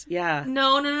 glasses. Yeah.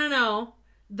 No.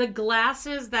 The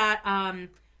glasses that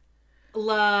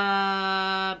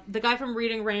the guy from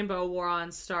Reading Rainbow wore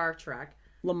on Star Trek.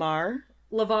 Lamar?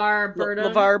 LeVar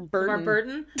Burton. LeVar Burton. LeVar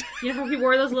Burton. You know how he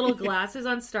wore those little glasses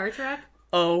on Star Trek?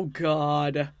 Oh,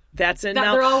 God. That's it That-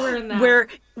 now. they're all wearing that. Where,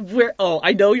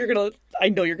 I know you're gonna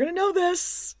know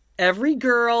this. Every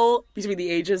girl between the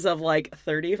ages of like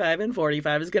 35 and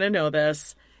 45 is gonna know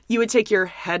this. You would take your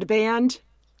headband,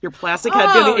 your plastic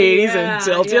headband in the 80s and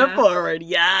tilt it forward.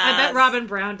 Yes. I bet Robin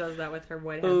Brown does that with her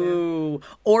white headband. Ooh.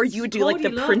 Or you would do like the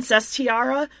Cody, look. princess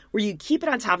tiara, where you keep it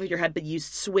on top of your head, but you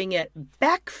swing it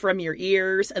back from your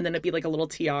ears, and then it'd be like a little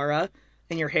tiara,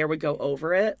 and your hair would go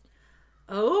over it.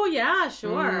 Oh, yeah,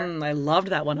 sure. I loved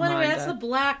that one. Well, anyway, Honda. that's the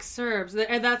Black Serbs.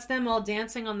 And that's them all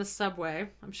dancing on the subway.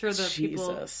 I'm sure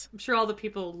I'm sure all the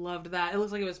people loved that. It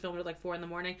looks like it was filmed at like 4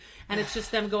 a.m. and it's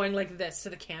just them going like this to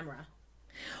the camera.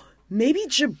 Maybe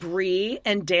Jabri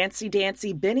and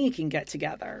Dancy Benny can get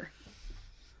together.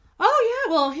 Oh,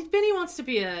 yeah. Well, Benny wants to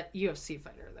be a UFC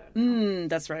fighter, though.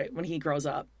 That's right. When he grows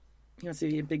up, he wants to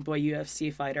be a big boy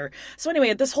UFC fighter. So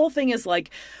anyway, this whole thing is like,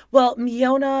 well,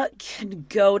 Miona can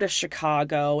go to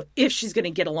Chicago if she's going to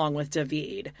get along with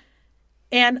David.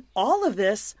 And all of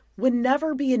this would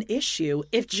never be an issue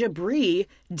if Jabri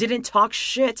didn't talk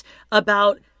shit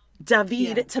about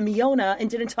David to Miona and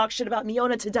didn't talk shit about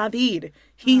Miona to David.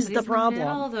 He's the problem. He's in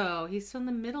the middle, though. He's in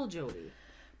the middle, Jody.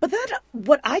 But then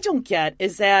what I don't get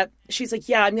is that she's like,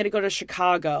 yeah, I'm going to go to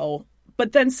Chicago.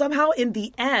 But then somehow in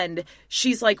the end,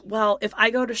 she's like, well, if I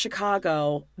go to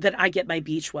Chicago, then I get my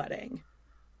beach wedding.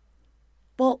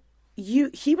 Well,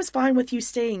 he was fine with you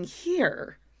staying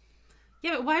here.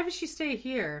 Yeah, but why would she stay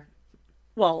here?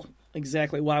 Well,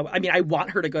 exactly why. I mean, I want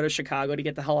her to go to Chicago to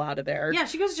get the hell out of there. Yeah,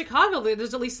 she goes to Chicago.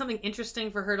 There's at least something interesting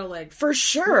for her to like. For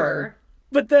sure.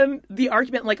 But then the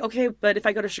argument, like, okay, but if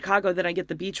I go to Chicago, then I get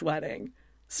the beach wedding.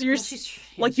 So you're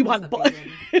you want,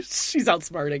 she's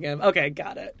outsmarting him. Okay,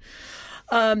 got it.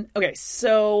 Okay,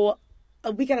 so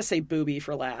we got to say booby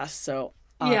for last. So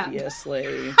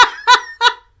obviously,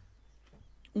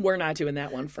 we're not doing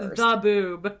that one first. The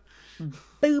boob.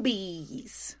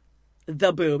 Boobies.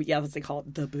 The boob. Yeah, that's what they call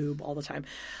it. The boob all the time.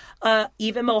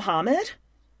 Eva Mohammed.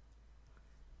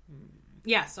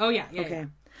 Yes. Oh, yeah. Okay.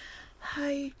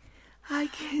 Yeah. I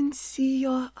can see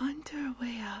your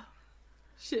underwear.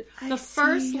 The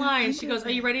first line, she goes,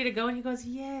 "Are you ready to go?" And he goes,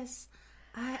 "Yes,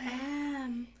 I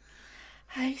am.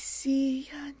 I see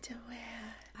your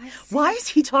underwear." Why does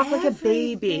he talk like a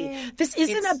baby? This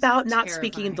isn't about not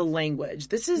speaking the language.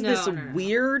 This is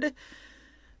weird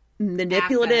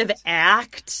manipulative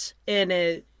act, and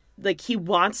it like he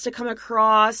wants to come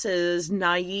across as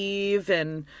naive,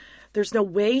 and there's no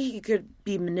way he could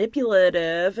be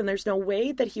manipulative, and there's no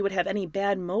way that he would have any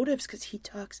bad motives because he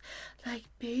talks like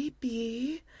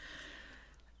baby.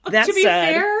 That to be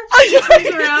said, fair, she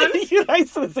turns around.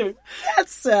 That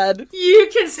said, you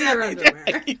can see her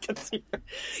underwear. You can see her.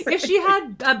 If she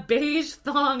had a beige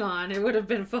thong on, it would have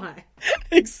been fine.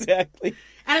 Exactly.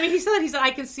 And I mean, he said,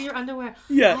 I can see your underwear.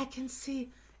 Yeah. I can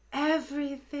see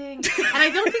everything. And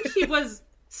I don't think he was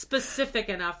specific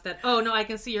enough that, oh, no, I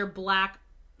can see your black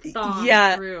thong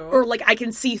through. Or like, I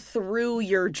can see through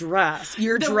your dress.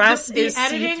 Your dress is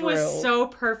see-through. The editing was so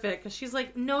perfect. Because she's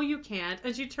like, no, you can't.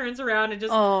 And she turns around and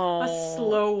just a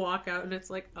slow walk out. And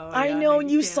it's like, oh, I know. And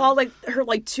you saw like her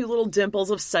like 2 little dimples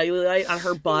of cellulite on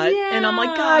her butt. Yeah. And I'm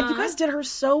like, God, you guys did her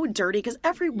so dirty. Because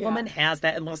every woman has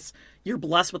that unless you're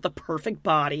blessed with the perfect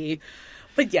body.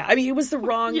 But yeah, I mean, it was the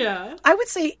wrong... Yeah. I would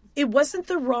say it wasn't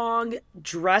the wrong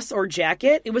dress or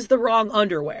jacket. It was the wrong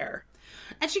underwear.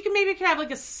 And she could have like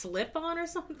a slip on or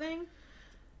something.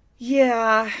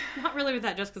 Yeah. Not really with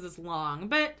that just because it's long,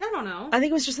 but I don't know. I think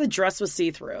it was just the dress was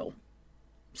see-through.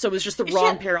 So it was just the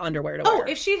wrong pair of underwear to wear. Oh,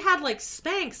 if she'd had like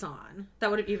Spanx on, that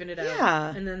would have evened it out.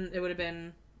 Yeah. And then it would have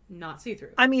been not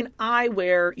see-through. I mean, I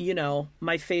wear,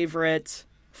 my favorite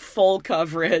full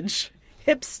coverage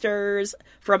hipsters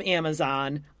from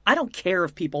Amazon. I don't care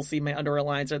if people see my underwear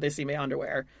lines or they see my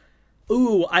underwear.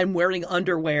 Ooh, I'm wearing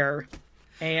underwear.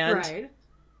 And... Right.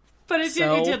 But it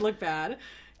did look bad.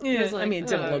 Yeah, like, I mean, it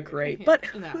didn't look great. But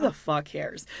who the fuck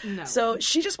cares? No. So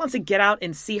she just wants to get out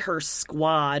and see her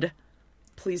squad.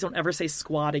 Please don't ever say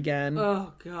squad again.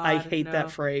 Oh, God. I hate that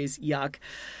phrase. Yuck.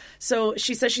 So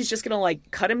she says she's just going to,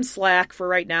 like, cut him slack for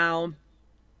right now.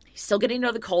 He's still getting to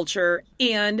know the culture.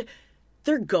 And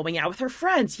they're going out with her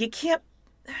friends. You can't...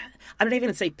 I'm not even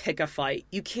going to say pick a fight.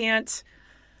 You can't...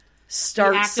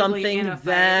 start something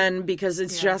then because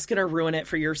it's just going to ruin it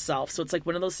for yourself. So it's like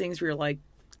one of those things where you're like,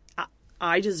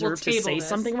 I deserve to say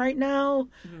something right now,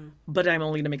 but I'm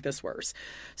only going to make this worse.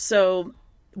 So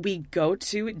we go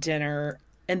to dinner,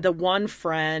 and the one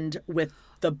friend with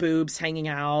the boobs hanging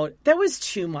out, that was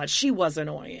too much. She was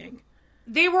annoying.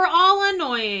 They were all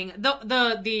annoying.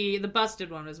 The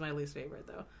busted one was my least favorite,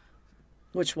 though.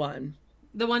 Which one?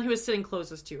 The one who was sitting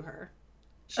closest to her.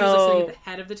 She was like sitting at the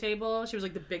head of the table. She was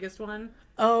like the biggest one.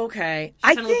 Okay.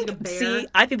 I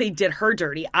think they did her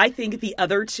dirty. I think the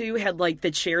other two had like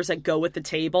the chairs that go with the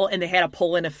table, and they had to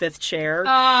pull in a 5th chair.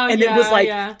 And it was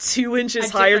like 2 inches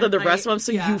higher than the rest of them.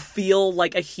 So you feel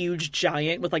like a huge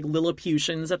giant with like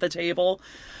Lilliputians at the table.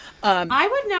 I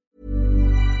would never.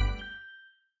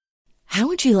 How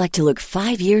would you like to look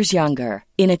 5 years younger?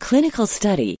 In a clinical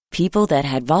study, people that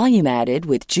had volume added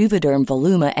with Juvederm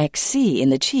Voluma XC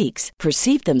in the cheeks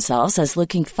perceived themselves as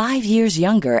looking 5 years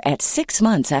younger at 6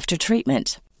 months after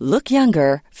treatment. Look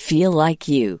younger, feel like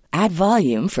you. Add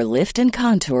volume for lift and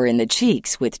contour in the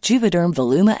cheeks with Juvederm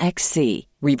Voluma XC.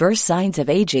 Reverse signs of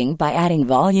aging by adding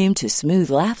volume to smooth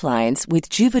laugh lines with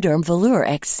Juvederm Volure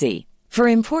XC. For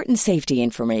important safety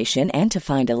information and to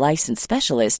find a licensed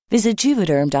specialist, visit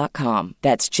Juvederm.com.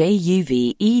 That's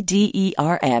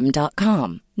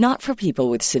JUVEDERM.com. Not for people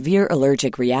with severe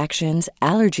allergic reactions,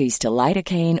 allergies to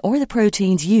lidocaine, or the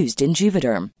proteins used in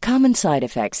Juvederm. Common side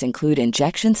effects include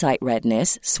injection site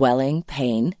redness, swelling,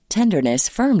 pain, tenderness,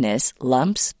 firmness,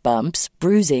 lumps, bumps,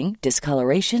 bruising,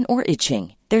 discoloration, or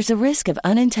itching. There's a risk of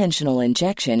unintentional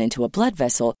injection into a blood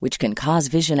vessel, which can cause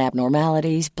vision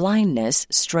abnormalities, blindness,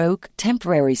 stroke,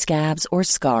 temporary scabs, or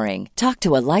scarring. Talk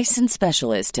to a licensed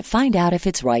specialist to find out if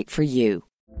it's right for you.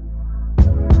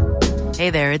 Hey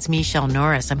there, it's Michelle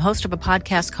Norris. I'm host of a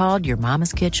podcast called Your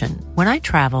Mama's Kitchen. When I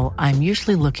travel, I'm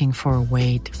usually looking for a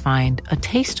way to find a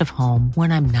taste of home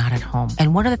when I'm not at home.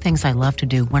 And one of the things I love to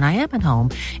do when I am at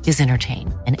home is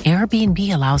entertain. And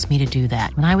Airbnb allows me to do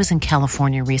that. When I was in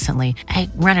California recently, I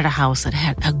rented a house that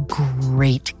had a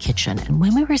great kitchen. And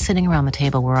when we were sitting around the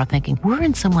table, we were all thinking, we're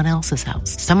in someone else's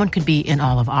house. Someone could be in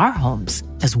all of our homes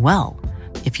as well.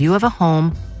 If you have a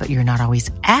home, but you're not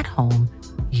always at home,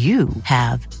 you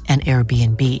have an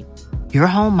Airbnb. Your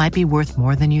home might be worth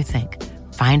more than you think.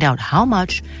 Find out how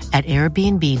much at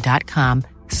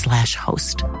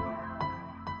airbnb.com/host.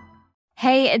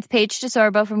 Hey, it's Paige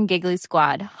DeSorbo from Giggly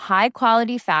Squad. High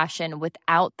quality fashion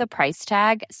without the price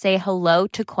tag. Say hello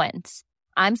to Quince.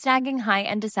 I'm snagging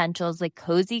high-end essentials like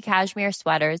cozy cashmere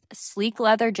sweaters, sleek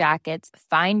leather jackets,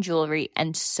 fine jewelry,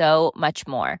 and so much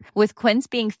more. With Quince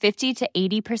being 50 to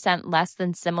 80% less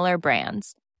than similar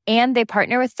brands. And they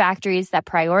partner with factories that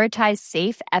prioritize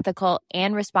safe, ethical,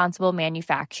 and responsible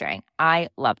manufacturing. I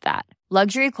love that.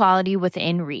 Luxury quality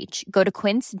within reach. Go to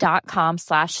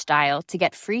quince.com/style to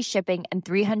get free shipping and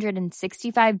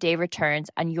 365-day returns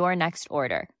on your next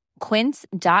order.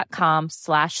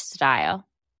 Quince.com/style.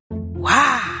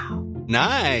 Wow.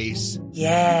 Nice.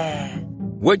 Yeah.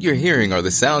 What you're hearing are the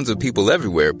sounds of people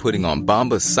everywhere putting on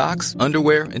Bombas socks,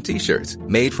 underwear, and T-shirts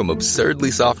made from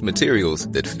absurdly soft materials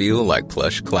that feel like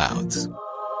plush clouds.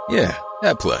 Yeah,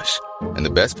 that plush. And the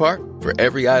best part? For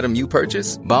every item you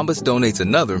purchase, Bombas donates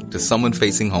another to someone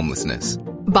facing homelessness.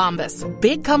 Bombas.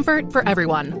 Big comfort for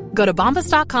everyone. Go to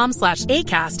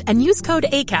bombas.com/ACAST and use code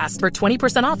ACAST for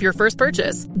 20% off your first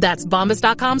purchase. That's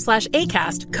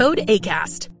bombas.com/ACAST. Code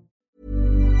ACAST.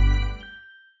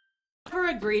 Never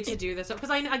agreed to do this because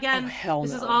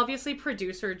this is obviously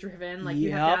producer driven. Like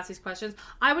you have to ask these questions.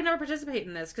 I would never participate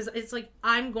in this because it's like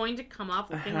I'm going to come off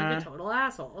looking like a total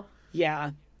asshole.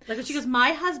 Yeah. Like when she goes,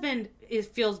 my husband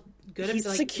feels good. He's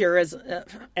like, secure as a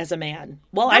man.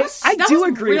 Well, I that do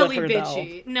was agree really with her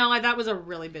bitchy. though. No, that was a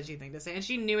really bitchy thing to say, and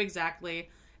she knew exactly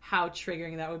how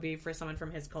triggering that would be for someone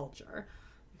from his culture.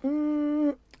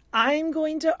 I'm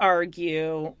going to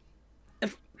argue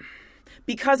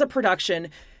because of production.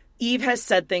 Eve has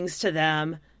said things to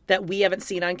them that we haven't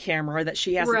seen on camera that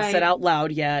she hasn't said out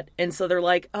loud yet. And so they're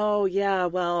like, oh, yeah,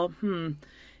 well,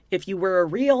 if you were a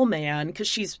real man,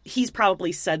 because he's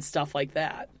probably said stuff like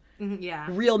that. Yeah.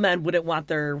 Real men wouldn't want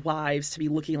their wives to be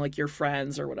looking like your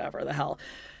friends or whatever the hell.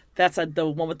 That's the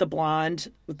one with the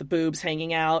blonde, with the boobs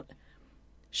hanging out.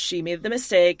 She made the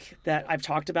mistake that I've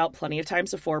talked about plenty of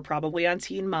times before, probably on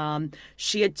Teen Mom.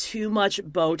 She had too much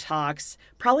Botox,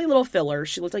 probably a little filler.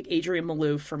 She looked like Adrienne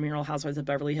Maloof from Real Housewives of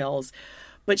Beverly Hills.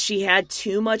 But she had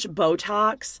too much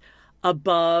Botox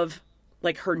above,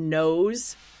 like, her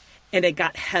nose. And it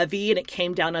got heavy and it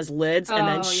came down as lids. And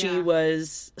then she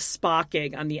was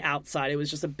spocking on the outside. It was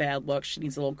just a bad look. She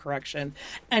needs a little correction.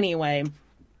 Anyway,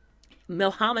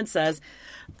 Milhammed says,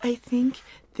 I think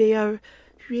they are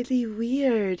really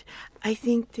weird. I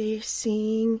think they're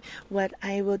seeing what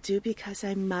I will do because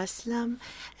I'm Muslim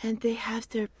and they have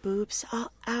their boobs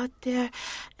all out there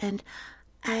and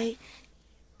I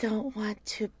don't want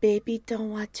to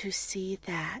see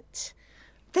that.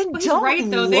 Then But don't he's right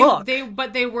though. look.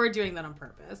 But they were doing that on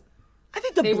purpose. I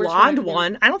think the blonde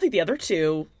one, I don't think the other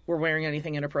two were wearing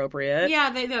anything inappropriate.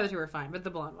 Yeah, the other two were fine, but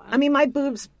the blonde one. I mean, my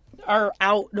boobs are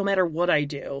out no matter what I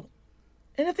do.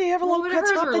 And if they have a little cuts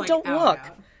out, then don't look.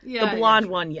 Yeah, the blonde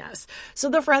one, yes. So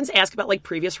the friends ask about like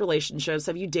previous relationships.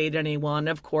 Have you dated anyone?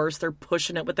 Of course, they're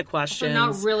pushing it with the questions. But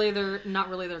not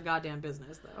really their goddamn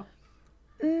business,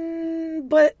 though.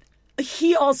 But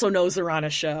he also knows they're on a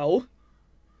show.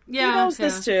 Yeah, he knows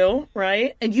this too,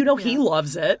 right? And he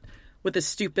loves it with his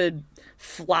stupid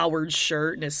flowered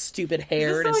shirt and his stupid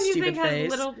hair and his stupid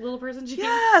face. Little person?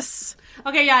 Yes.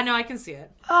 Okay, yeah, no, I can see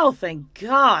it. Oh, thank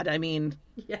God. I mean,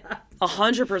 yeah,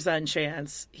 100%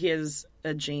 chance he has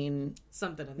a gene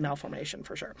something in malformation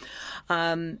for sure.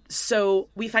 So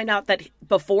we find out that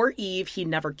before Eve, he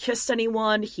never kissed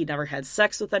anyone. He never had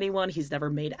sex with anyone. He's never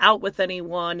made out with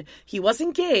anyone. He was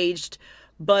engaged,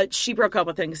 but she broke up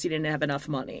with him because he didn't have enough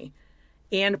money.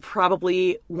 And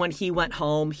probably when he went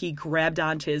home, he grabbed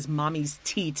onto his mommy's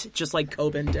teat just like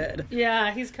Coben did.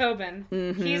 Yeah, he's Coben.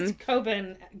 Mm-hmm. He's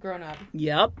Coben grown up.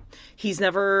 Yep. He's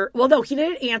never... Well, no, he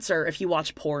didn't answer if he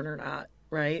watched porn or not,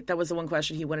 right? That was the one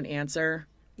question he wouldn't answer.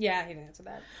 Yeah, he didn't answer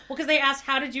that. Well, because they asked,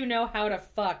 how did you know how to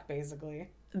fuck,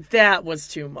 basically? That was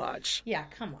too much. Yeah,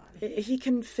 come on. He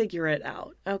can figure it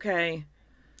out, okay?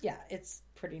 Yeah, it's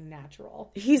pretty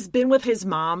natural. He's been with his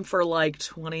mom for like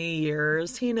 20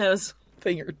 years. He knows...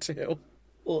 thing or two.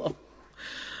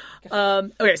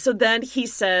 Okay, so then he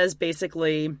says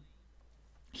basically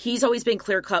he's always been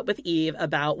clear cut with Eve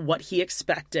about what he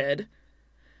expected.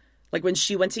 Like when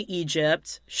she went to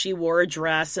Egypt, she wore a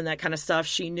dress and that kind of stuff.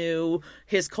 She knew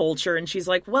his culture and she's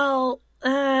like, well,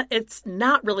 it's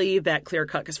not really that clear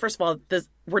cut because first of all,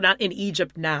 we're not in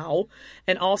Egypt now.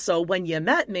 And also when you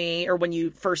met me or when you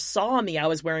first saw me, I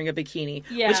was wearing a bikini,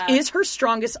 which is her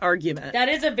strongest argument. That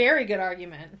is a very good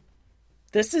argument.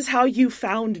 This is how you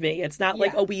found me. It's not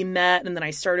like, oh, we met and then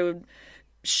I started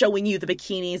showing you the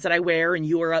bikinis that I wear and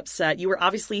you were upset. You were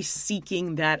obviously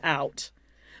seeking that out.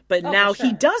 But now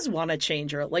he does want to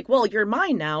change her. Like, well, you're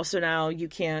mine now, so now you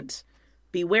can't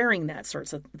be wearing that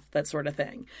sort of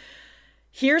thing.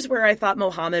 Here's where I thought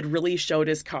Mohammed really showed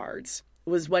his cards.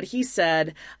 Was what he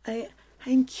said,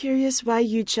 I'm curious why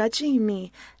you judging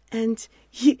me. And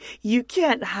you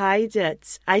can't hide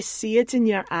it. I see it in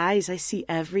your eyes. I see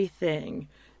everything.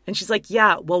 And she's like,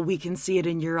 yeah, well, we can see it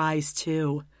in your eyes,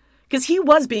 too. Because he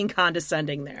was being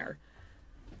condescending there.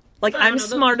 Like, I'm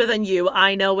smarter than you.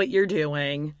 I know what you're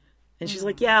doing. And she's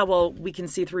like, yeah, well, we can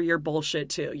see through your bullshit,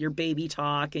 too. Your baby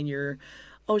talk and your,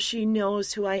 oh, she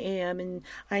knows who I am. And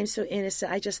I'm so innocent.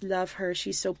 I just love her.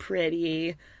 She's so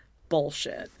pretty.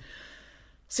 Bullshit.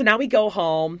 So now we go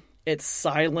home. It's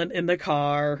silent in the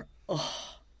car.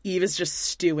 Oh, Eve is just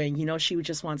stewing. You know, she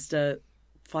just wants to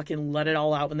fucking let it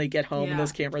all out when they get home and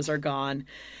those cameras are gone.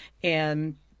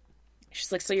 And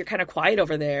she's like, so you're kind of quiet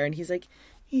over there. And he's like,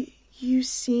 you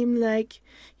seem like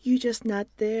you just not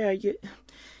there.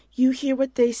 You hear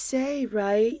what they say,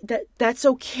 right? That's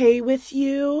okay with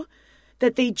you?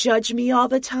 That they judge me all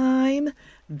the time?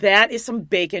 That is some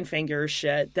bacon finger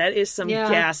shit. That is some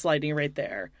gaslighting right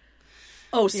there.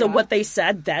 Oh, so what they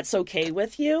said, that's okay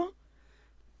with you?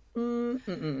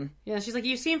 Mm-mm. Yeah, she's like,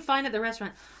 you seem fine at the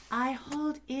restaurant. I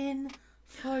hold in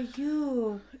for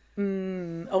you.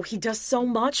 Oh, he does so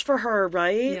much for her,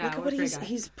 right? Yeah, look at what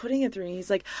he's putting it through. He's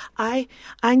like,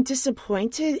 I'm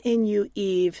disappointed in you,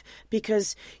 Eve,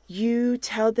 because you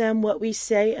tell them what we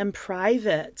say in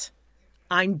private.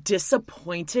 I'm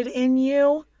disappointed in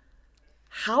you?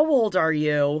 How old are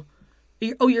you?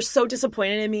 You're so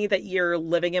disappointed in me that you're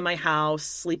living in my house,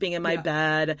 sleeping in my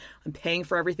bed. I'm paying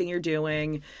for everything you're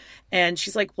doing. And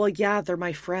she's like, well, yeah, they're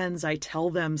my friends. I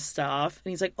tell them stuff. And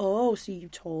he's like, oh, so you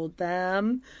told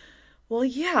them? Well,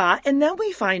 yeah. And then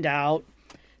we find out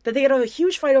that they had a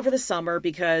huge fight over the summer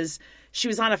because she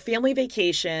was on a family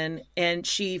vacation and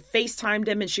she FaceTimed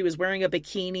him and she was wearing a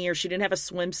bikini or she didn't have a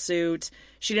swimsuit.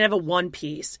 She didn't have a one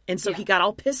piece. And so he got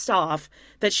all pissed off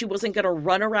that she wasn't going to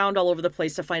run around all over the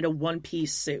place to find a one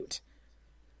piece suit.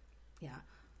 Yeah.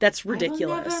 That's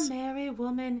ridiculous. I will never marry a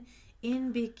woman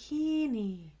in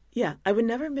bikini. Yeah, I would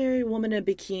never marry a woman in a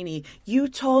bikini. You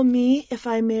told me if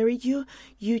I married you,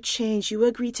 you change. You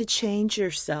agreed to change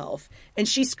yourself. And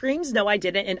she screams, no, I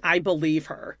didn't. And I believe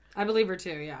her. I believe her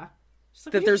too, yeah.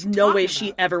 Like, that there's no way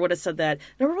she ever would have said that.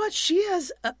 Number one, she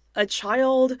has a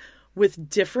child with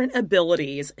different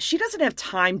abilities. She doesn't have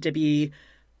time to be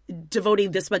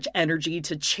devoting this much energy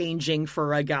to changing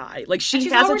for a guy. Like, she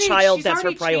has a child that's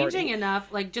her priority. She's changing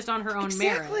enough, like, just on her own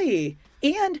merit. Exactly.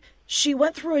 And she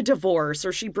went through a divorce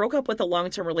or she broke up with a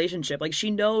long-term relationship. Like, she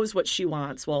knows what she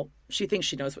wants. Well, she thinks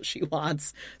she knows what she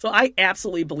wants. So I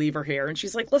absolutely believe her here. And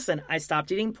she's like, listen, I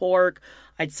stopped eating pork.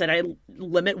 I said I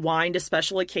limit wine to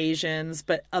special occasions,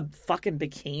 but a fucking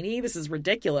bikini? This is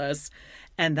ridiculous.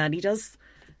 And then he does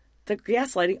the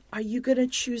gaslighting. Are you going to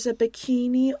choose a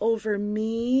bikini over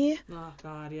me? Oh,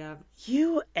 God, yeah.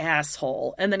 You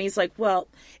asshole. And then he's like, well,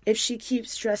 if she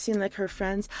keeps dressing like her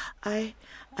friends, I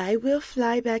will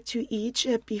fly back to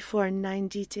Egypt before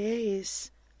 90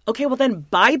 days. Okay, well then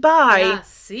bye-bye. Yeah,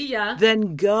 see ya.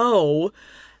 Then go.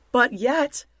 But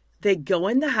yet, they go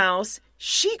in the house.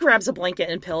 She grabs a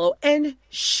blanket and pillow, and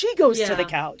she goes to the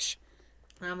couch.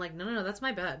 And I'm like, no, that's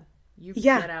my bed. You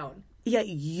Yeah. get out. Yeah,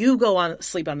 you go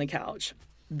sleep on the couch.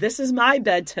 This is my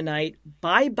bed tonight.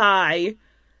 Bye-bye.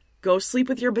 Go sleep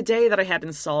with your bidet that I had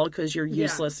installed because you're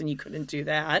useless and you couldn't do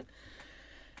that.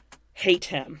 Hate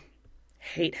him.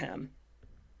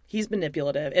 He's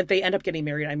manipulative. If they end up getting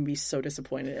married, I'm going to be so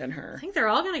disappointed in her. I think they're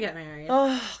all going to get married.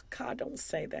 Oh, God, don't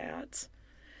say that.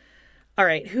 All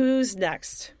right, who's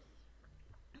next?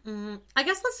 I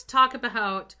guess let's talk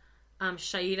about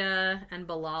Shaeeda and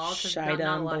Bilal. Shaeeda not and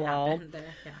a lot Bilal. happened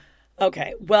there. Yeah.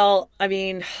 Okay, well, I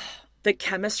mean, the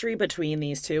chemistry between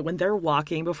these two, when they're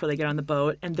walking before they get on the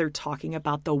boat and they're talking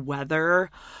about the weather,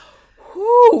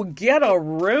 whoo, get a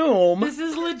room. This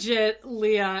is legit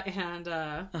Leah and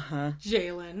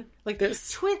Jalen. Like,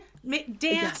 This-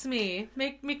 dance me.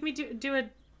 Make me do a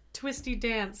twisty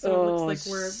dance so it looks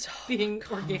like we're being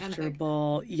organic.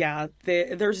 Comfortable. Yeah,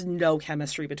 there's no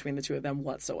chemistry between the two of them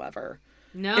whatsoever.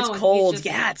 No. It's and cold. he's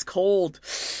just- Yeah, it's cold.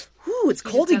 Ooh, it's He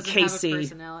cold just in doesn't have a Casey.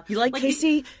 personality. You like Like,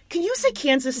 Casey? Can you say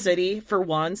Kansas City for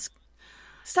once?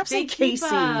 Stop saying Casey.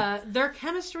 Their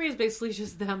chemistry is basically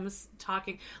just them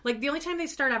talking. Like, the only time they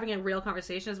start having a real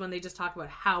conversation is when they just talk about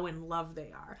how in love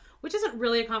they are, which isn't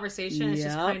really a conversation. It's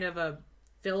just Yep. kind of a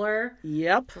filler.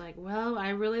 Yep. It's like, well, I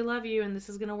really love you, and this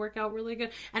is going to work out really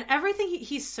good. And everything,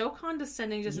 he's so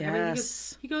condescending. Just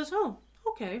everything. He goes, oh,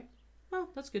 okay. Well,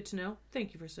 that's good to know.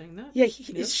 Thank you for saying that. Yeah,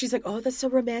 she's like, oh, that's so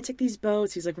romantic, these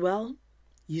boats. He's like, well,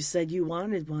 you said you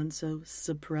wanted one, so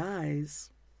surprise.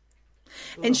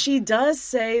 And she does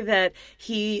say that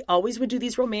he always would do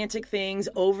these romantic things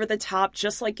over the top,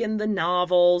 just like in the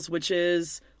novels, which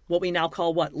is what we now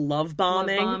call, love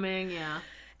bombing? Love bombing, yeah.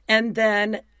 And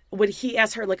then when he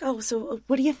asked her, like, oh, so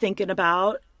what are you thinking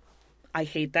about? I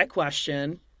hate that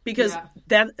question. Because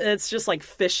it's just like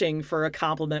fishing for a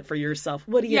compliment for yourself.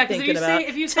 What are you thinking about?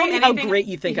 Tell me how great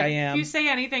you think I am. If you say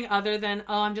anything other than,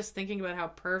 oh, I'm just thinking about how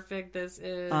perfect this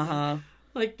is.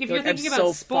 Like, if you're thinking I'm about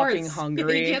so sports, fucking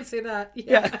hungry. You can't say that.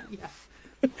 Yeah.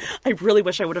 I really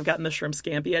wish I would have gotten the shrimp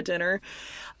scampi at dinner.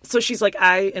 So she's like,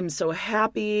 I am so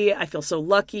happy. I feel so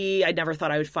lucky. I never thought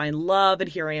I would find love, and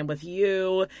here I am with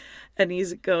you. And he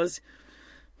goes...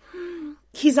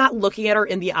 He's not looking at her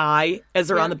in the eye as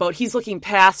they're on the boat. He's looking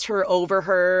past her, over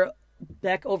her,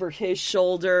 back over his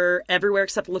shoulder, everywhere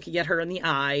except looking at her in the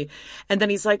eye. And then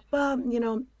he's like, well,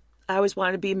 I always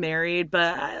wanted to be married,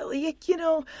 but,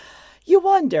 you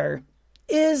wonder,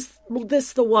 is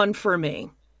this the one for me?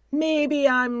 Maybe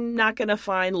I'm not going to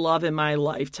find love in my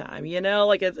lifetime,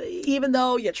 Like, even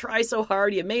though you try so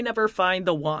hard, you may never find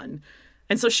the one.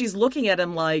 And so she's looking at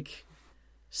him like,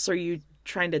 so you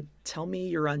trying to tell me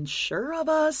you're unsure of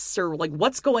us, or like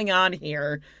what's going on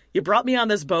here? You brought me on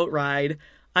this boat ride.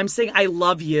 I'm saying I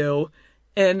love you,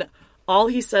 and all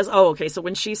he says, oh, okay. So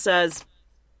when she says,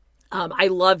 I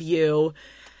love you,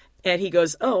 and he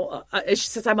goes, she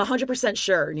says, I'm 100%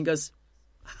 sure, and he goes,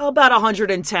 how about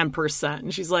 110%?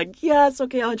 And she's like, yeah, it's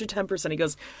okay, 110%. He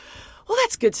goes, well,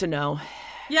 that's good to know.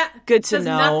 Yeah, good to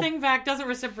know. Nothing back, doesn't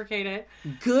reciprocate it.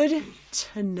 Good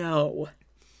to know.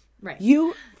 Right.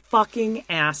 You fucking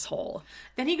asshole.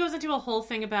 Then he goes into a whole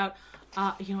thing about,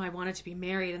 I wanted to be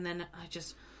married, and then I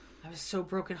was so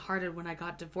brokenhearted when I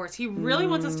got divorced. He really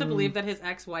wants us to believe that his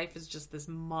ex-wife is just this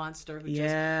monster who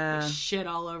just like, shit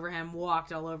all over him,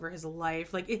 walked all over his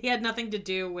life. Like, he had nothing to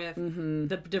do with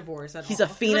the divorce at all. He's a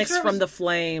phoenix from the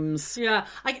flames. Yeah.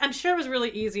 I'm sure it was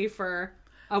really easy for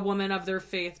a woman of their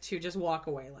faith to just walk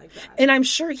away like that. And I'm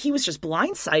sure he was just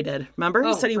blindsided. Remember?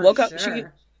 He said he woke up...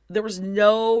 There was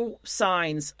no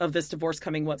signs of this divorce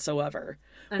coming whatsoever.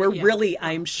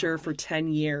 I'm sure for 10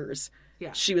 years,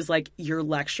 she was like, you're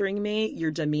lecturing me,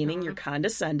 you're demeaning, you're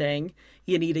condescending,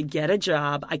 you need to get a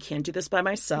job, I can't do this by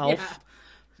myself. Yeah.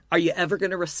 Are you ever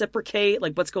going to reciprocate?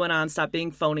 Like, what's going on? Stop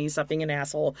being phony, stop being an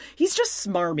asshole. He's just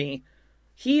smarmy.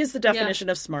 He is the definition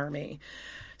of smarmy.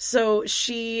 So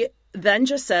she then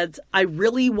just said, I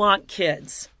really want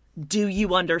kids. Do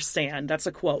you understand? That's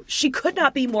a quote. She could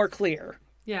not be more clear.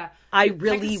 Yeah. I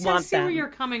really want see them. where you're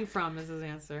coming from is his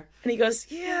answer. And he goes,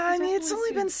 yeah, I mean, it's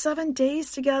only been 7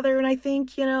 days together. And I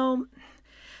think,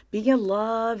 being in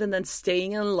love and then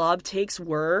staying in love takes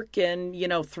work, and,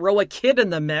 throw a kid in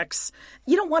the mix.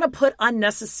 You don't want to put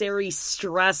unnecessary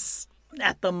stress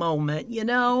at the moment,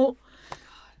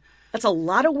 That's a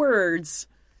lot of words,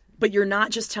 but you're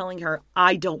not just telling her,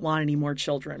 I don't want any more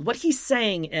children. What he's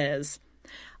saying is,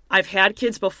 I've had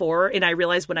kids before, and I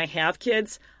realize when I have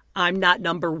kids, I'm not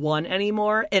number one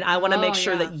anymore, and I want to make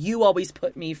sure that you always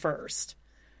put me first,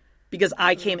 because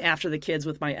I came after the kids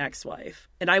with my ex-wife,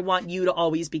 and I want you to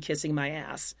always be kissing my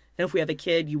ass. And if we have a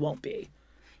kid, you won't be.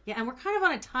 Yeah, and we're kind of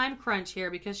on a time crunch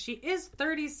here because she is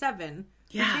 37.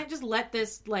 Yeah. You can't just let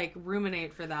this, like,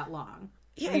 ruminate for that long.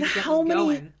 Yeah, and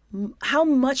how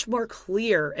much more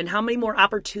clear and how many more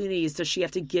opportunities does she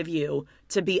have to give you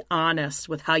to be honest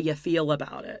with how you feel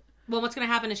about it? Well, what's going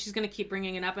to happen is she's going to keep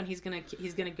bringing it up, and he's going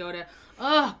to go to,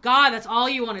 oh, God, that's all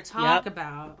you want to talk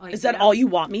about. Like, is that all you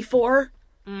want me for?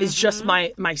 Is just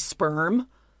my sperm?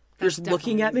 You're just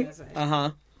looking at me?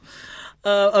 Uh-huh.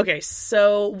 Okay,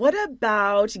 so what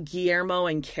about Guillermo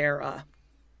and Kara?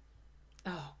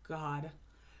 Oh, God.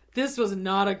 This was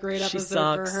not a great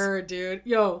episode for her, dude.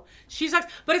 Yo, she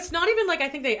sucks. But it's not even like I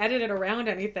think they edited around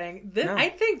anything. No. I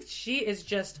think she is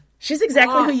just She's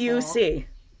exactly awful. who you see.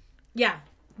 Yeah,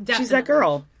 definitely. She's that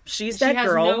girl. She's that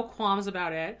girl. She has no qualms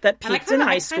about it. That peaked in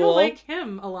high school. I kind of like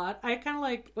him a lot. I kind of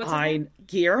like... What's his name?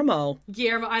 Guillermo.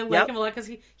 I like him a lot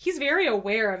because he's very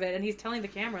aware of it, and he's telling the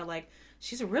camera, like,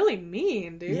 she's really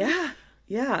mean, dude.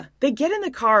 Yeah. They get in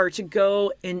the car to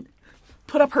go and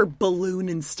put up her balloon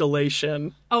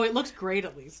installation. Oh, it looks great,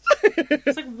 at least.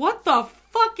 It's like, what the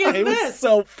fuck is this? It was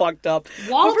so fucked up.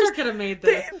 Walter could have made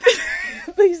this.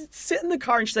 They sit in the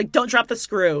car, and she's like, don't drop the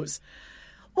screws.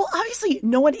 Well, obviously,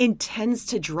 no one intends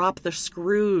to drop the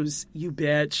screws, you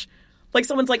bitch. Like,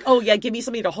 someone's like, oh, yeah, give me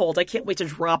something to hold. I can't wait to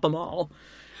drop them all.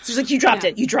 So she's like, you dropped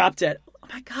it. Oh,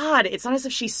 my God. It's not as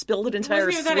if she spilled an entire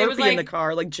Slurpee in the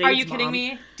car, like Jade's Are you kidding mom.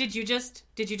 me? Did you just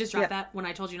drop that when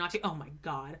I told you not to? Oh, my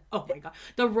God.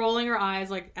 The rolling her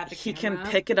eyes, like, at the camera. He can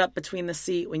pick it up between the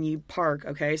seat when you park,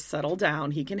 okay? Settle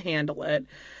down. He can handle it.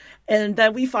 And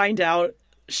then we find out,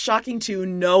 shocking to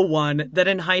no one, that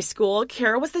in high school,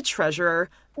 Kara was the treasurer,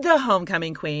 the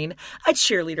homecoming queen, a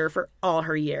cheerleader for all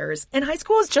her years. And high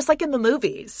school is just like in the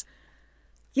movies.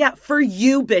 Yeah, for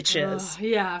you bitches.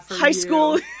 For high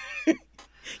school.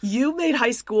 You made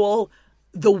high school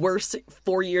the worst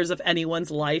 4 years of anyone's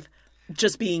life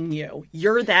just being you.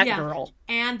 You're that girl.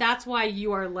 And that's why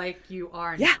you are like you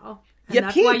are yeah. now. And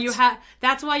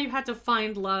that's why you had to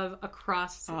find love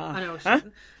across an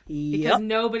ocean. Because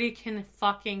nobody can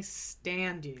fucking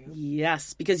stand you.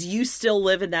 Yes, because you still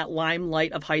live in that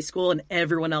limelight of high school and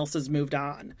everyone else has moved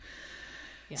on.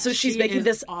 Yeah, so she's making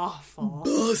this awful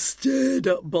busted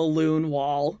balloon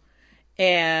wall.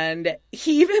 And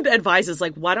he even advises,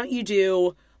 like, why don't you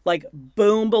do, like,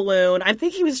 boom balloon? I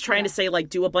think he was trying to say, like,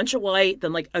 do a bunch of white,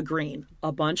 then, like, a green.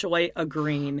 A bunch of white, a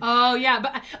green. Oh, yeah.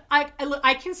 But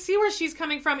I can see where she's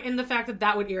coming from in the fact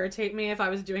that would irritate me if I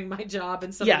was doing my job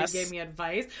and somebody gave me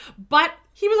advice. But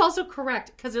he was also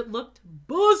correct because it looked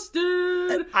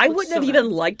busted. I wouldn't have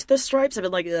even liked the stripes. I've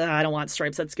been like, I don't want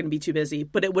stripes. That's going to be too busy.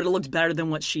 But it would have looked better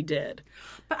than what she did.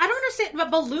 But I don't understand.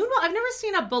 But balloon wall, I've never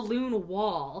seen a balloon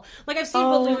wall. Like, I've seen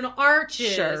balloon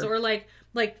arches or like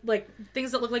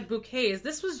things that look like bouquets.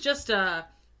 This was just a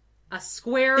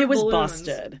square. It was balloons.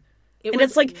 Busted.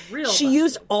 It's like she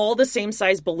used all the same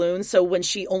size balloons, so when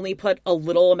she only put a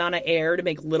little amount of air to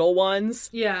make little ones,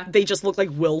 they just look like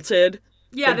wilted.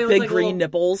 Yeah, like they big look like green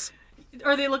nipples.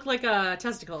 Or they look like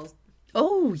testicles.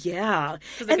 Oh, yeah.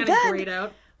 Because they kind of grayed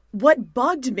out. What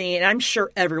bugged me, and I'm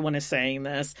sure everyone is saying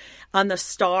this, on the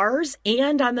stars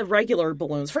and on the regular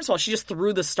balloons. First of all, she just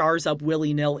threw the stars up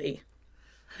willy-nilly.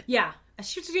 Yeah.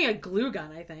 She was doing a glue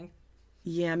gun, I think.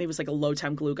 Yeah, maybe it was like a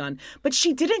low-time glue gun. But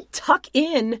she didn't tuck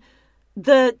in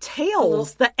the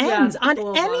tails, the ends, on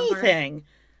anything.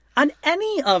 On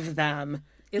any of them.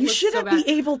 You shouldn't be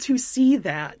able to see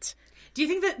that. Do you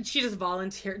think that she just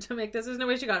volunteered to make this? There's no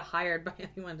way she got hired by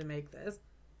anyone to make this.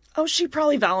 Oh, she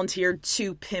probably volunteered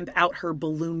to pimp out her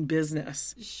balloon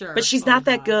business. Sure. But she's not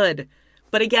that good.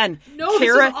 But again, Kara,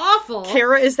 this is awful.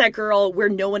 Kara is that girl where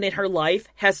no one in her life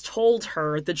has told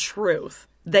her the truth.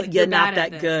 That like you're not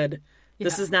that good. Yeah.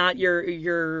 This is not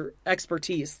your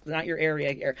expertise, not your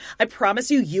area here. I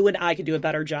promise you and I can do a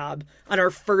better job on our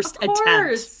first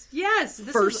attempt. Yes.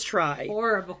 This first try.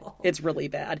 Horrible. It's really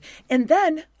bad. And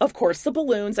then, of course, the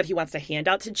balloons that he wants to hand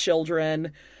out to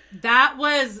children. That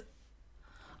was...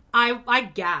 I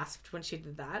gasped when she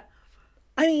did that.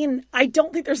 I mean, I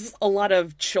don't think there's a lot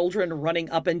of children running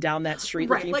up and down that street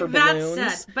looking for balloons.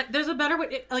 That said, but there's a better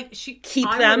way.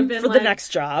 Keep them for the next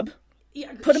job.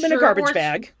 Yeah, put them in a garbage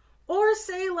bag. Or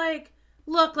say,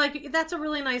 look, that's a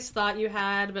really nice thought you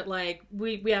had, but,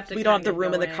 we have to... We don't have the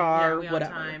room in the car,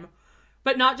 whatever. Time.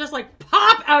 But not just,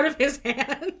 pop out of his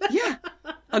hand. Yeah.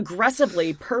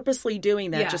 Aggressively, purposely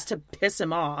doing that just to piss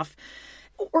him off.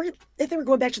 Or if they were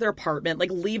going back to their apartment,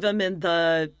 leave them in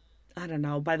the, I don't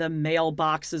know, by the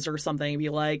mailboxes or something. Be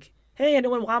like, hey,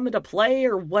 anyone want me to play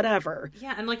or whatever?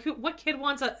 Yeah, and what kid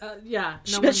wants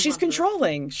But she's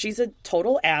controlling. She's a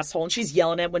total asshole, and she's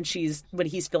yelling at when he's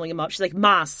filling him up. She's like,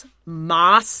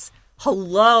 Mas,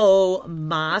 hello,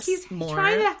 Moss. He's more.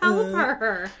 trying to help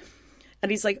her.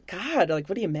 And he's like, God, like,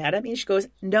 what are you mad at me? And she goes,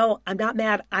 no, I'm not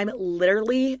mad. I'm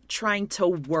literally trying to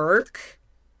work.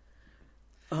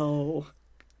 Oh,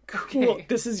 cool. Okay.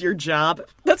 This is your job.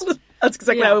 That's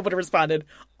exactly how I would have responded.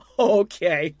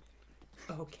 Okay.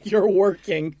 You're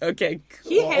working. Okay,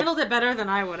 cool. He handled it better than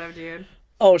I would have, dude.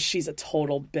 Oh, she's a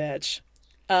total bitch.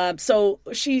 So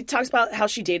she talks about how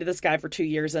she dated this guy for 2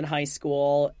 years in high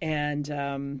school, and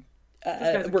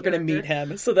we're going to meet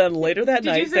him. So then later that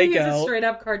night, Did you say they he's go. a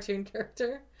straight-up cartoon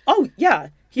character? Oh, yeah.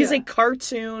 He's a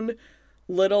cartoon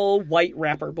little white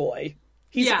rapper boy.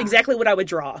 He's exactly what I would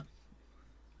draw.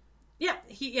 Yeah,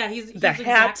 he's The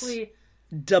hat, exactly...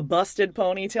 the busted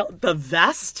ponytail, the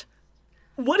vest.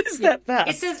 What is that vest?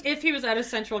 It's as if he was at a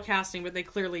central casting, but they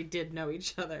clearly did know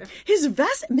each other. His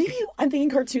vest, maybe I'm thinking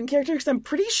cartoon character, because I'm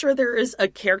pretty sure there is a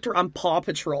character on Paw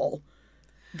Patrol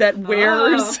that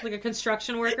wears... like a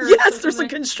construction worker? Yes, there's a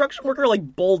construction worker,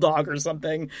 like Bulldog or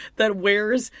something, that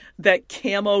wears that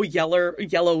camo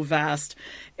yellow vest.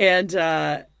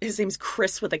 And his name's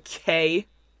Chris with a K.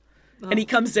 And he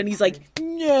comes in, he's like,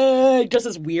 yeah, he does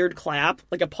this weird clap,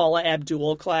 like a Paula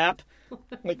Abdul clap.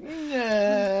 Like,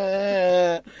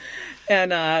 yeah.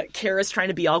 And Kara's trying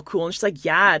to be all cool, and she's like,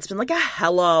 yeah, it's been like a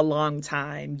hella long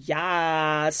time.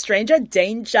 Yeah, stranger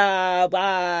danger,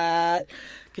 what?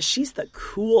 Because she's the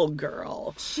cool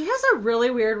girl. She has a really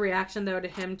weird reaction, though, to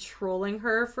him trolling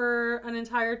her for an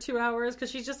entire 2 hours, because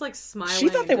she's just, like, smiling. She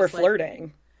thought they were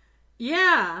flirting.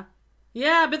 Yeah.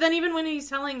 Yeah, but then even when he's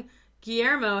telling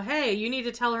Guillermo, hey, you need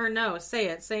to tell her no,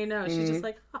 say no, she's just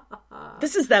like, ha, ha, ha.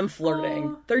 This is them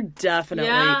flirting. They're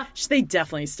definitely, they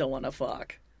definitely still want to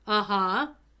fuck. Uh-huh.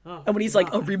 Oh, and when he's like,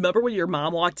 oh, remember when your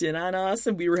mom walked in on us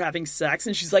and we were having sex?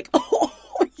 And she's like, oh,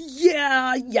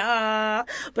 yeah.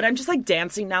 But I'm just like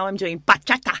dancing now. I'm doing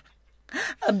bachata.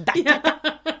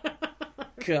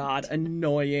 God,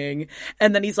 annoying.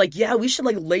 And then he's like, yeah, we should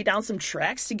like lay down some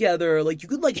tracks together. Like, you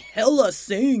could like hella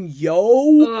sing, yo.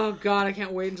 Oh, God, I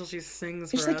can't wait until she sings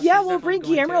for us. She's like, yeah, we'll bring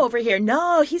Guillermo over here.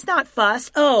 No, he's not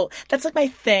fussed. Oh, that's like my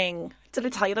thing. Did I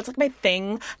tell you that's like my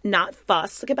thing? Not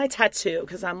fussed. Look at my tattoo,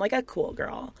 because I'm like a cool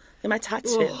girl. Look at my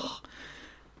tattoo. Ugh.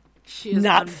 She is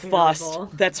not unbearable.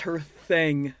 fussed. That's her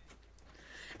thing.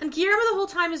 And Guillermo the whole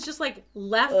time is just, like,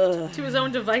 left to his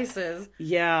own devices.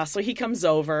 Yeah, so he comes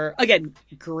over. Again,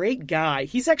 great guy.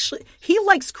 He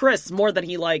likes Chris more than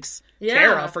he likes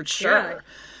Kara, for sure.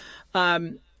 Yeah.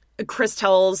 Chris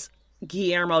tells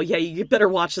Guillermo, yeah, you better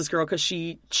watch this girl because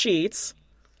she cheats.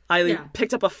 I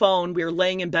picked up a phone. We were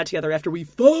laying in bed together after we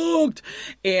fucked.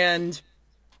 And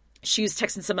she was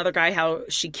texting some other guy how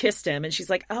she kissed him. And she's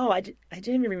like, oh, I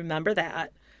didn't even remember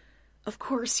that. Of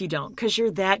course you don't, because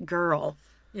you're that girl.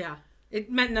 Yeah,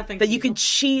 it meant nothing that to you can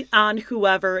cheat on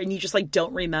whoever and you just like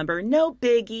don't remember. No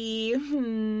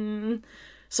biggie.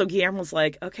 So Guillermo's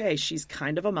like, okay, she's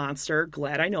kind of a monster.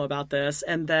 Glad I know about this.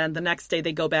 And then the next day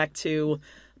they go back to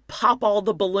pop all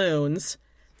the balloons.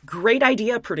 Great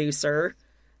idea, producer.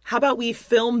 How about we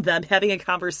film them having a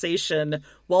conversation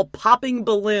while popping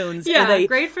balloons in a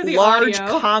great for the large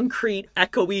audio. concrete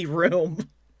echoey room?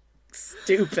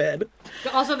 Stupid.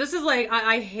 Also, this is like,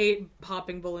 I hate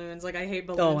popping balloons. Like, I hate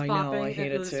balloons popping. Know. I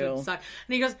hate it too. Would suck.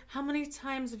 And he goes, how many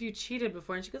times have you cheated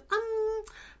before? And she goes,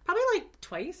 probably like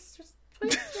twice. Just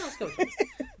twice. Yeah, let's go twice.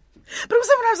 But it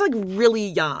was when I was like really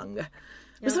young. It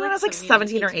was when I was like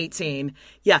 17 or 18.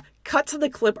 Yeah. Cut to the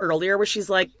clip earlier where she's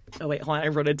like, oh wait, hold on, I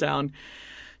wrote it down.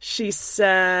 She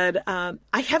said, I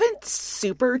haven't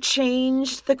super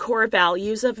changed the core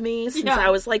values of me since I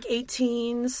was like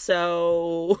 18,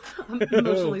 so... I'm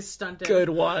emotionally stunted. Good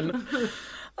one.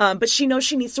 But she knows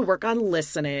she needs to work on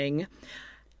listening.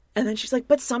 And then she's like,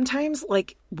 but sometimes,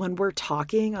 like, when we're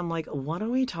talking, I'm like, what are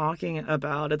we talking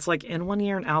about? It's like in one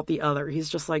ear and out the other.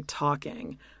 He's just like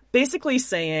talking. Basically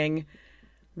saying...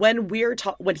 When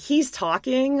he's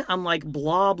talking, I'm like,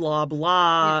 blah, blah,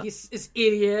 blah. Yeah, he's this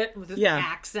idiot with his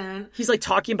accent. He's like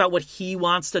talking about what he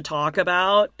wants to talk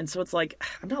about. And so it's like,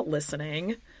 I'm not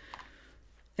listening.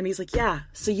 And he's like, yeah,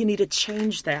 so you need to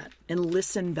change that and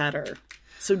listen better.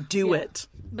 So do it.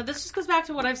 But this just goes back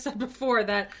to what I've said before,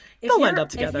 that they'll end up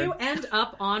together. If you end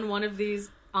up on one of these,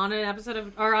 on an episode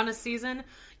of, or on a season,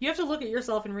 you have to look at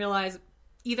yourself and realize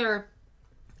either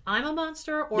I'm a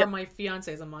monster or my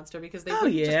fiance is a monster, because they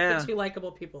just put two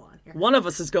likable people on here. One of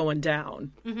us is going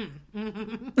down.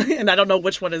 And I don't know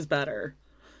which one is better.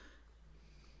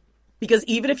 Because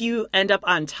even if you end up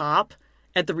on top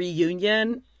at the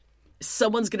reunion,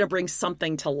 someone's going to bring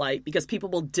something to light because people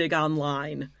will dig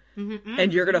online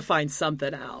and you're going to find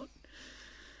something out.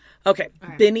 Okay,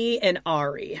 right. Benny and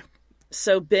Ari.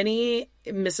 So Benny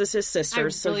misses his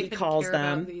sisters, so he calls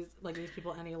them. These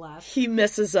people any less. He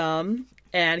misses them,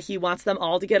 and he wants them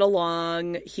all to get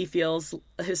along. He feels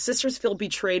his sisters feel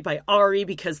betrayed by Ari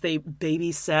because they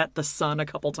babysat the son a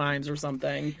couple times or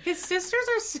something. His sisters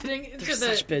are sitting into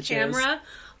such the bitches. camera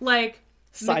like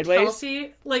Sideways?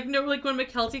 McKelty, like when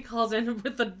McKelty calls in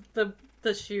with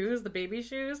the shoes, the baby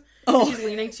shoes. Oh.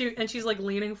 And she's like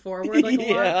leaning forward like a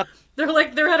Yeah. lot.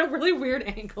 They're at a really weird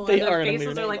angle. They and are their at a faces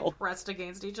weird are angle. like pressed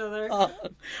against each other.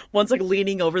 One's like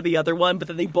leaning over the other one, but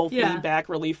then they both Yeah. lean back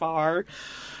really far.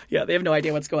 Yeah, they have no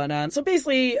idea what's going on. So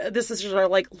basically, the sisters are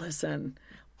like, listen,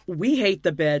 we hate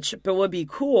the bitch, but what would be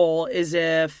cool is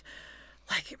if,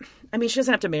 like, I mean, she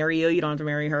doesn't have to marry you. You don't have to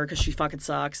marry her because she fucking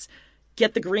sucks.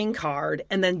 Get the green card,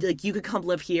 and then like you could come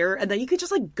live here, and then you could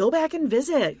just like go back and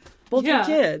visit both your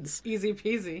kids. Easy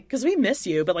peasy. Because we miss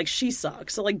you, but like she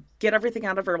sucks. So like get everything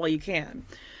out of her while you can.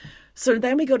 So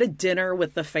then we go to dinner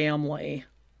with the family.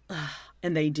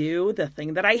 And they do the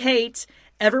thing that I hate.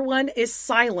 Everyone is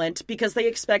silent because they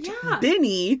expect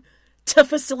Benny to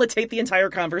facilitate the entire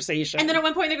conversation. And then at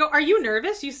one point they go, "Are you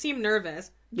nervous? You seem nervous."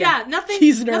 Yeah, nothing.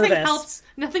 He's nervous.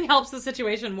 Nothing helps the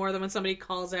situation more than when somebody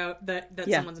calls out that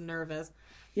someone's nervous.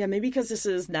 Yeah, maybe because this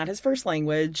is not his first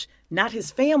language, not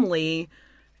his family,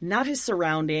 not his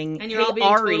surrounding. And you're all being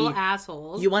Ari, total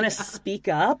assholes. You want to speak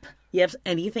up? You have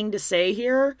anything to say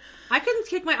here? I couldn't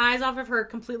take my eyes off of her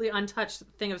completely untouched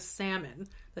thing of salmon.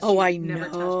 That Oh, she I never know.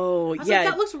 touched. I was Yeah. like,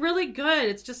 that looks really good.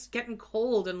 It's just getting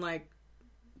cold and like.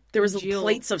 There was congealed.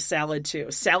 plates of salad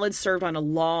too. Salad served on a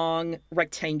long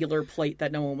rectangular plate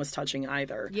that no one was touching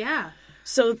either. Yeah.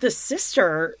 So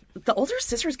the older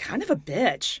sister is kind of a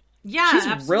bitch. Yeah, She's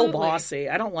absolutely. real bossy.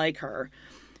 I don't like her.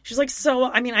 She's like, so,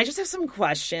 I mean, I just have some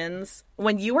questions.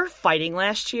 When you were fighting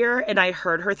last year and I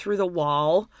heard her through the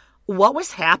wall, what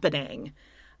was happening?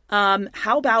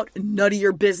 How about none of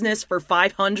your business for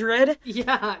 500?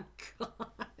 Yeah, God.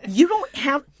 You don't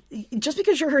have, just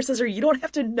because you're her sister, you don't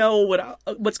have to know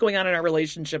what's going on in our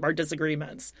relationship, our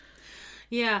disagreements.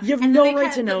 Yeah. You have And no then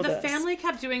right to know the this. family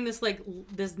kept doing this, like,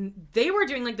 they were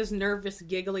doing, like, this nervous,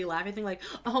 giggly laughing thing, like,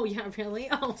 oh, yeah, really?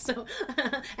 Oh, so,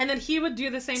 and then he would do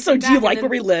the same So thing do you back, like and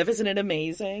where then- we live? Isn't it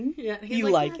amazing? Yeah, he's you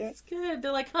like "Yeah, it? it's good."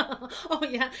 They're like, oh,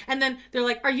 yeah. And then they're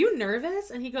like, are you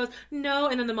nervous? And he goes, no.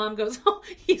 And then the mom goes, oh,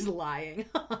 he's lying.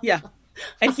 Yeah.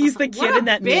 And he's the What kid a in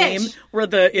that bitch. meme where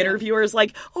the interviewer is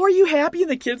like, oh, are you happy? And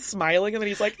the kid's smiling. And then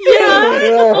he's like,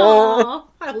 Yeah. Aw,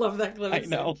 I love that clip. I It's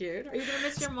know. so cute. Are you going to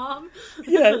miss your mom?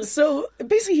 Yeah. So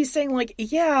basically he's saying like,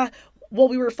 yeah, well,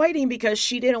 we were fighting because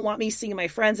she didn't want me seeing my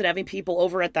friends and having people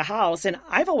over at the house. And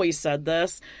I've always said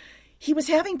this. He was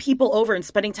having people over and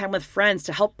spending time with friends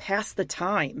to help pass the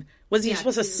time. Was he Yeah,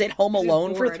 supposed to he's- sit home he's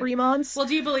alone for bored. 3 months? Well,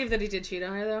 do you believe that he did cheat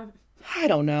on her, though? I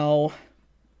don't know.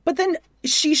 But then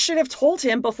she should have told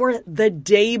him before the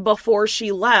day before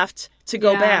she left to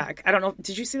go Yeah. back. I don't know.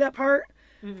 Did you see that part?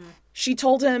 She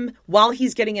told him while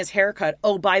he's getting his haircut,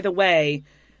 oh, by the way,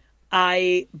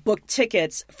 I booked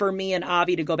tickets for me and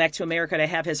Avi to go back to America to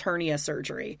have his hernia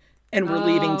surgery. And we're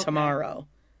leaving okay. tomorrow.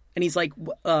 And he's like,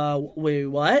 wait,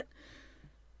 what?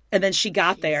 And then she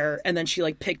got there and then she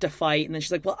like picked a fight. And then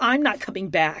she's like, well, I'm not coming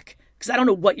back because I don't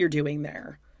know what you're doing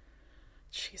there.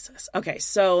 Jesus. Okay,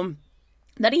 so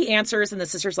then he answers and the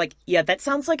sister's like, yeah, that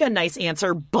sounds like a nice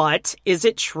answer, but is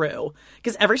it true?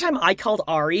 Because every time I called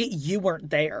Ari, you weren't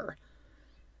there.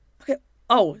 Okay.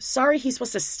 Oh, sorry, he's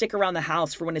supposed to stick around the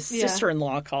house for when his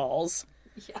sister-in-law calls.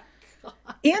 Yeah. God.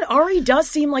 And Ari does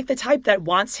seem like the type that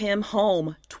wants him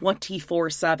home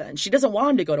 24/7. She doesn't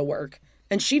want him to go to work,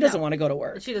 and she doesn't want to go to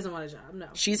work. She doesn't want a job, no.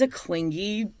 She's a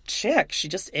clingy chick. She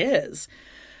just is.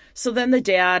 So then the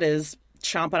dad is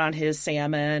chomping on his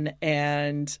salmon,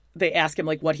 and they ask him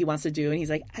like what he wants to do, and he's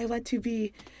like, I want to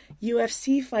be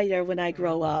UFC fighter when I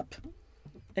grow up.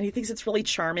 And he thinks it's really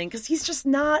charming because he's just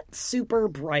not super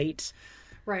bright.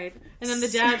 Right. And then the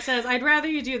dad says, I'd rather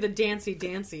you do the dancey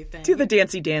thing. Do the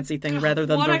dancey thing rather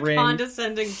than what the a ring.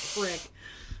 condescending prick.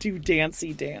 Do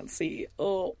dancey.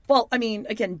 Oh, well, I mean,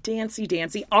 again,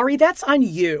 dancey. Ari, that's on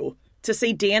you to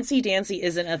say dancey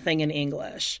isn't a thing in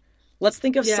English. Let's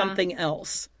think of something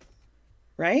else.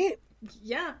 Right?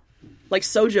 Yeah. Like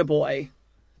Soja Boy.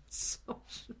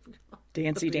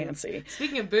 Dancey.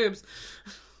 Speaking of boobs.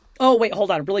 Oh, wait, hold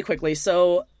on really quickly.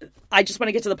 So I just want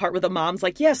to get to the part where the mom's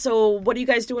like, yeah, so what are you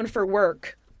guys doing for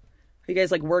work? Are you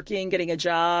guys like working, getting a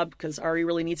job? Because Ari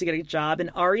really needs to get a job.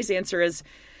 And Ari's answer is,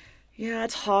 yeah,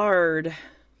 it's hard.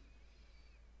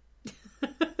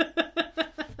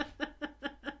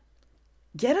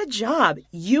 Get a job.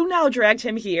 You now dragged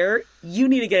him here. You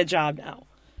need to get a job now.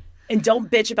 And don't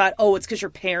bitch about, oh, it's because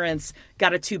your parents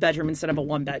got a 2-bedroom instead of a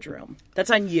 1-bedroom. That's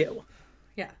on you.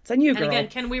 Yeah. It's on you, girl. And again,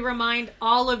 can we remind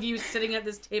all of you sitting at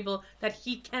this table that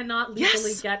he cannot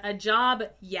legally get a job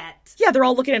yet? Yeah, they're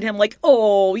all looking at him like,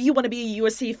 oh, you want to be a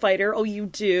UFC fighter? Oh, you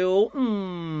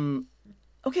do?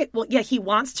 Okay, well, yeah, he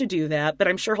wants to do that, but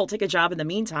I'm sure he'll take a job in the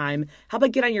meantime. How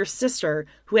about get on your sister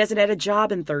who hasn't had a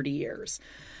job in 30 years?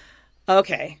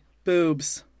 Okay,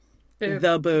 boobs.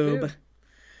 The boob.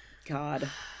 God.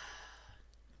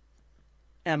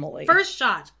 Emily. First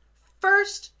shot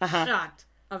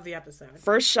of the episode.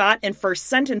 First shot and first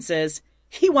sentences,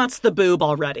 he wants the boob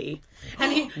already.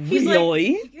 And he's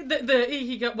really?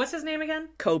 Like, what's his name again?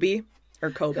 Kobe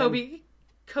or Kobe.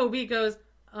 Kobe goes,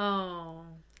 oh.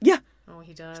 Yeah. Oh,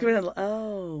 he does.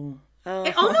 Oh.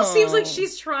 It almost seems like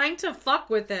she's trying to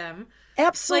fuck with him.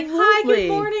 Absolutely. Like, hi, good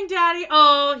morning, Daddy.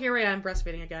 Oh, here I am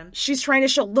breastfeeding again. She's trying to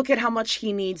show, look at how much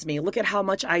he needs me. Look at how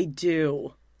much I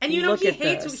do. And you know, look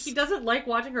he doesn't like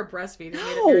watching her breastfeed.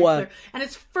 No. And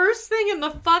it's first thing in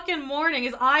the fucking morning.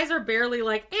 His eyes are barely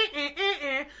like,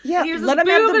 Yeah, let him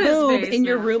have the boob in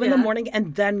your room in the Yeah. morning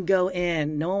and then go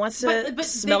in. No one wants to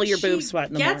smell your boob sweat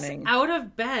in the morning. Gets out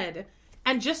of bed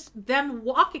and just them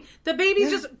walking. The baby's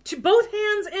just both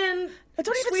hands in.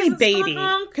 Don't even say baby,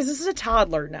 because this is a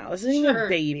toddler now. This isn't even a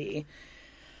baby.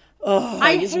 Oh,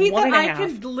 I hate that I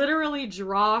can literally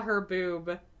draw her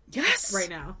boob. Yes. Right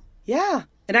now. Yeah.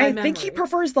 And I think he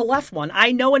prefers the left one.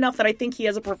 I know enough that I think he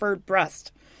has a preferred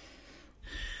breast.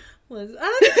 Liz,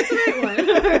 I think it's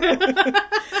the right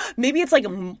one. Maybe it's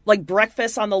like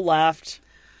breakfast on the left,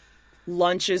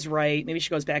 lunch is right. Maybe she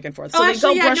goes back and forth. So they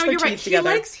go brush their teeth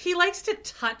together. He likes to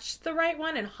touch the right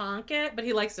one and honk it, but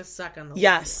he likes to suck on the left.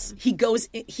 Yes. He goes.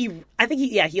 He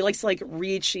likes to like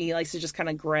reach. And he likes to just kind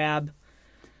of grab.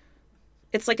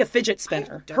 It's like a fidget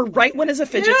spinner. Her right one is a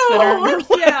fidget spinner.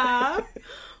 Yeah.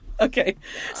 Okay,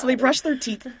 so they brush their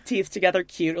teeth together,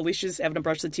 cute. Alicia's having to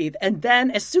brush the teeth. And then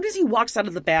as soon as he walks out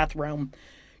of the bathroom,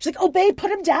 she's like, oh, babe,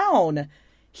 put him down.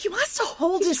 He wants to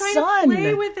hold his son. He's trying to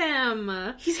play with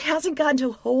him. He hasn't gotten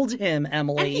to hold him,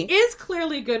 Emily. And he is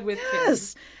clearly good with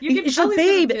kids. She's like,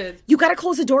 babe, you got to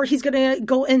close the door. He's going to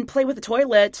go and play with the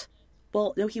toilet.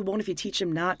 Well, no, he won't if you teach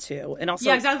him not to. And also,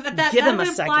 give him a second. That would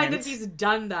imply that he's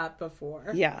done that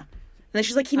before. Yeah. And then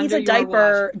she's like, he needs a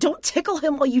diaper. Don't tickle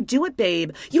him while you do it,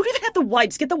 babe. You don't even have the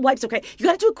wipes. Get the wipes, okay? You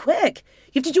got to do it quick.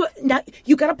 You have to do it now.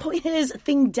 You got to put his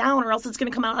thing down or else it's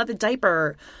going to come out of the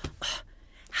diaper.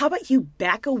 How about you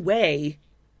back away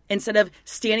instead of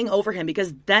standing over him?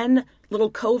 Because then little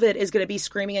COVID is going to be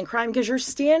screaming and crying because you're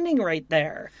standing right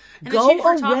there. And Go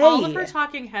away. All of her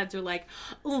talking heads are like,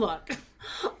 look,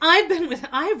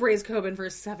 I've raised Coben for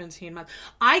 17 months.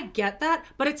 I get that,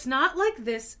 but it's not like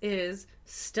this is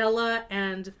Stella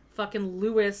and fucking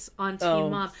Lewis on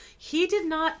Teen Mom. He did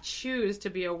not choose to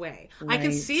be away. Right. I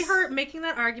can see her making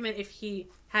that argument if he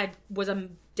was a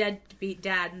deadbeat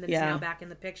dad and then is now back in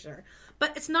the picture.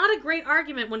 But it's not a great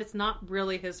argument when it's not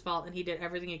really his fault and he did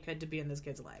everything he could to be in this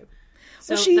kid's life.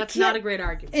 So that's not a great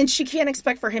argument. And she can't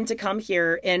expect for him to come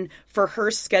here and for her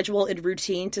schedule and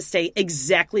routine to stay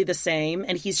exactly the same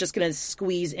and he's just going to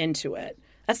squeeze into it.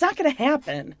 That's not going to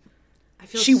happen.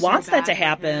 She wants that to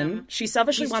happen. She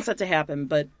selfishly wants that to happen,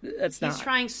 but it's not. He's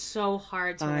trying so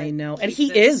hard to I know. And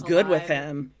he is good with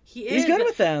him. He's good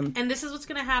with them. And this is what's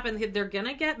going to happen. They're going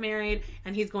to get married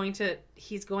and he's going to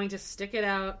stick it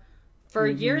out for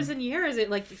years and years.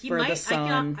 He might.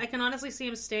 I can honestly see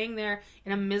him staying there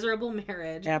in a miserable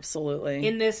marriage. Absolutely.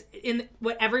 In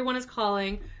what everyone is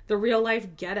calling the real life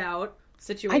Get Out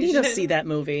situation. I need to see that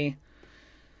movie.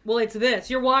 Well, it's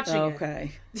this. You're watching it.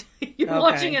 Okay. You're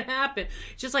watching it happen.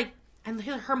 It's just like, and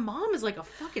her mom is like a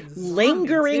fucking zombie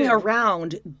lingering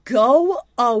around. Go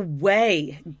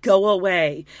away. Go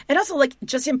away. And also, like,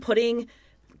 just him putting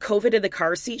COVID in the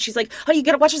car seat. She's like, oh, you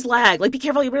gotta watch his leg. Like, be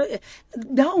careful.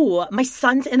 No, my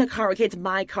son's in the car. Okay, it's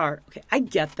my car. Okay, I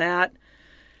get that.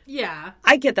 Yeah.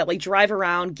 I get that. Like, drive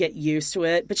around, get used to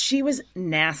it. But she was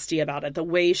nasty about it. The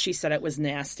way she said it was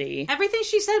nasty. Everything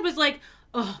she said was like,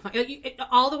 oh my,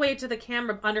 all the way to the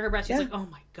camera under her breath. She's like, oh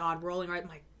my God, rolling right.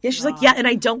 My she's like, yeah, and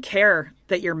I don't care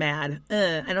that you're mad.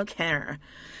 I don't care.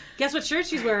 Guess what shirt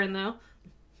she's wearing, though?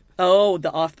 Oh,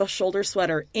 the off-the-shoulder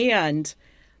sweater. And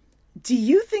do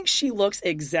you think she looks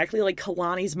exactly like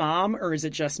Kalani's mom, or is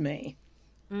it just me?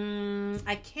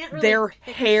 I can't really. Their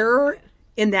hair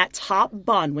in that top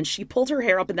bun, when she pulled her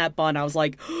hair up in that bun, I was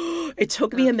like, it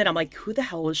took me a minute. I'm like, who the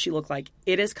hell does she look like?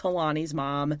 It is Kalani's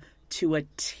mom to a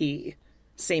T.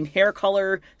 Same hair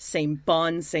color, same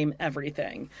bun, same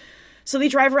everything. So they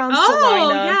drive around Salina.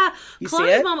 Oh, yeah. You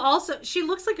Kalani's mom also, she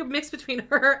looks like a mix between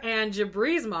her and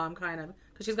Jabri's mom, kind of.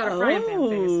 because she's got a frying pan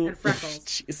face and freckles.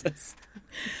 Jesus.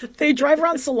 They drive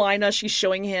around Salina. She's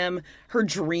showing him her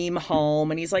dream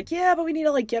home. And he's like, yeah, but we need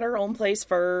to like get our own place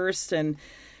first. And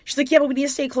she's like, yeah, but we need to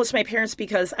stay close to my parents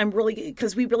because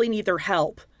we really need their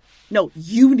help. No,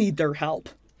 you need their help.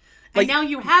 Like, and now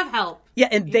you have help. Yeah,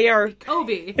 and they are...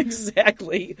 Kobe.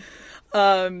 Exactly.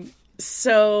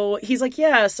 So he's like,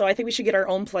 yeah, so I think we should get our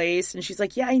own place. And she's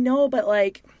like, yeah, I know, but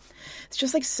like... It's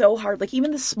just, like, so hard. Like,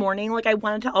 even this morning, like, I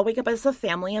wanted to all wake up as a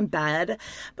family in bed.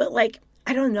 But, like,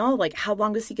 I don't know. Like, how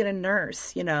long is he going to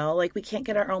nurse, you know? Like, we can't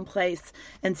get our own place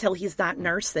until he's not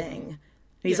nursing. And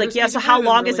he's like, yeah, so how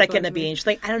long is that going to be? And she's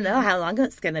like, I don't know how long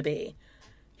it's going to be.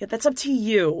 Yeah, that's up to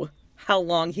you, how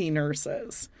long he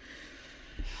nurses.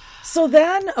 So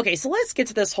then, okay, so let's get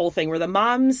to this whole thing where the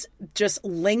mom's just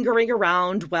lingering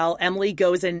around while Emily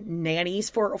goes and nannies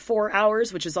for 4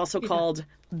 hours, which is also called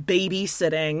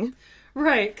babysitting.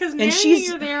 Right, because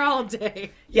nannies are there all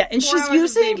day. Yeah, and she's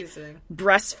using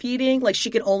breastfeeding. Like, she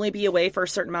can only be away for a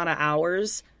certain amount of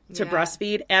hours to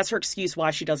breastfeed as her excuse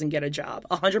why she doesn't get a job.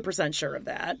 100% sure of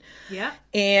that. Yeah.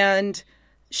 And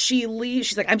she leaves.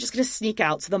 She's like, I'm just going to sneak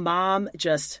out. So the mom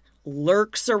just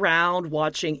lurks around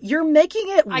watching. You're making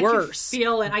it worse. I can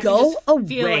feel it. Go away.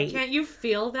 Feel it. Can't you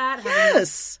feel that?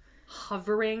 Yes.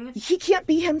 Hovering. He can't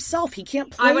be himself. He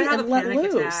can't play I would have and a let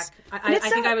panic loose. attack. I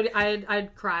think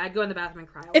I'd cry. I'd go in the bathroom and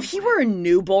cry. If he were a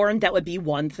newborn, that would be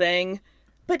one thing.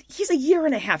 But he's a year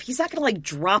and a half. He's not going to like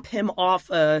drop him off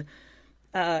a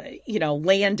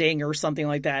landing or something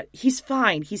like that. He's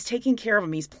fine. He's taking care of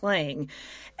him. He's playing.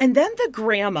 And then the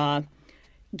grandma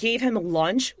gave him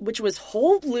lunch, which was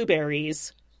whole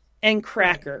blueberries and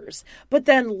crackers. Right. But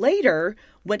then later,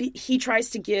 when he tries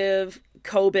to give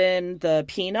Coben the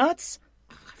peanuts,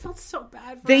 I felt so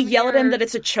bad for they him yell here. at him that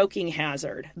it's a choking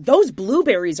hazard. Those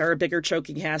blueberries are a bigger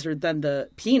choking hazard than the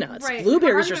peanuts. Right.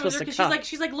 Blueberries are supposed to cut.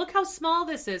 She's like, look how small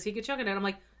this is. He could choke on it. I'm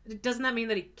like, doesn't that mean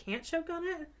that he can't choke on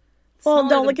it? Well,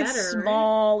 no, like it's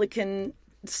small. Right? It can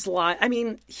slide. I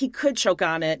mean, he could choke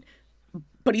on it,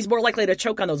 but he's more likely to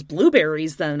choke on those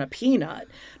blueberries than a peanut.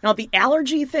 Now, the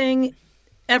allergy thing,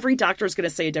 every doctor is going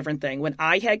to say a different thing. When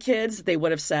I had kids, they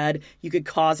would have said you could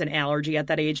cause an allergy at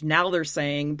that age. Now they're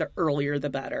saying the earlier the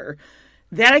better.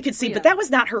 That I could see, but that was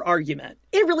not her argument.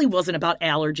 It really wasn't about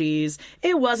allergies.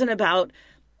 It wasn't about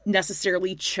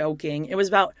necessarily choking. It was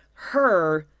about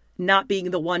her not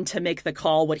being the one to make the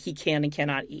call what he can and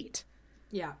cannot eat.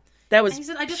 Yeah. That was and he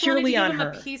said, I just purely wanted to give on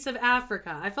him her. a piece of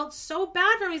Africa. I felt so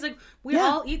bad for him. He's like, we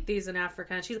all eat these in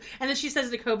Africa. And then she says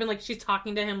to Coben, like she's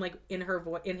talking to him like in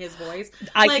his voice.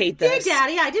 I like, hate this. Hey,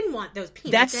 Daddy, I didn't want those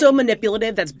peanuts. That's so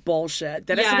manipulative. That's bullshit.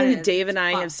 That is something that Dave and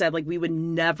I Fuck. have said. Like, we would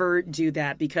never do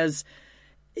that because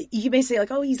you may say,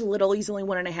 like, oh, he's little, he's only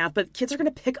 1.5, but kids are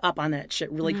going to pick up on that shit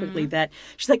really quickly. That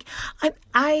she's like, what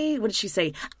did she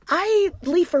say? I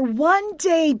leave for one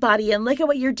day, buddy, and look at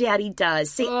what your daddy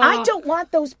does. Say, I don't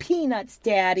want those peanuts,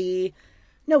 Daddy.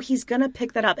 No, he's going to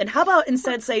pick that up. And how about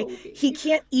instead say he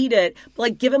can't eat it, but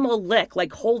like give him a lick,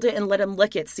 like hold it and let him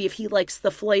lick it, see if he likes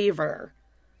the flavor.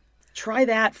 Try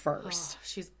that first.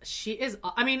 She is.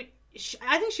 I mean,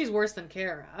 I think she's worse than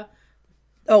Kara.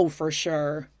 Oh, for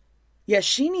sure. Yeah,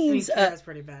 she needs. Kara's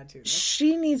pretty bad too. Right?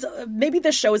 She needs. Maybe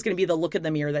the show is going to be the look in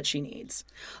the mirror that she needs.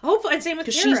 Hopefully, and same with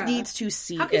Kara. Because she needs to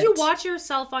see. How could you watch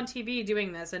yourself on TV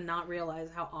doing this and not realize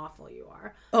how awful you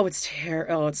are? Oh, it's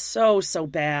terrible. Oh, it's so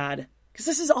bad. Because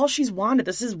this is all she's wanted.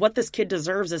 This is what this kid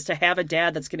deserves, is to have a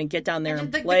dad that's going to get down there and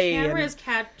play. The camera is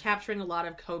capturing a lot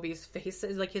of Kobe's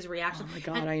faces, like his reaction. Oh my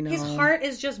God, and I know. His heart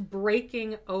is just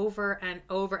breaking over and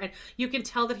over. And you can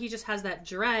tell that he just has that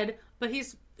dread, but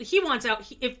he wants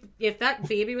out. If that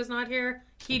baby was not here,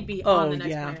 he'd be on the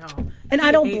next way home. And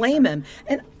I don't blame him.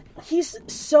 And he's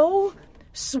so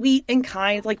sweet and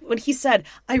kind. Like when he said,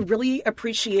 I really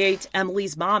appreciate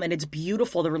Emily's mom, and it's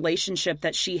beautiful, the relationship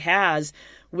that she has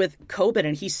with Coben,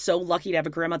 and he's so lucky to have a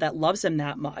grandma that loves him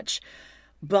that much.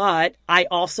 But I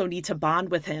also need to bond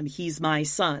with him. He's my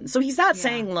son. So he's not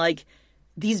saying like,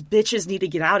 these bitches need to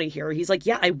get out of here. He's like,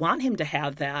 yeah, I want him to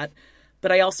have that,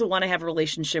 but I also want to have a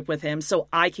relationship with him so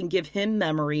I can give him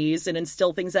memories and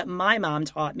instill things that my mom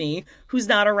taught me, who's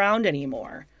not around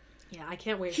anymore. Yeah, I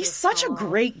can't wait. He's such a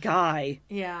great guy.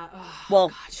 Yeah. Oh, well,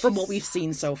 God, from what we've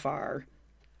seen so far.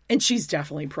 And she's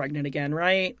definitely pregnant again,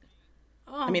 right?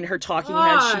 Oh, I mean, her talking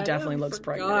head, she definitely looks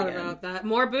pregnant again. About that.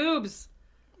 More boobs.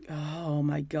 Oh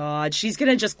my God. She's going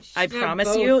to just, I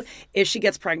promise you, if she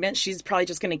gets pregnant, she's probably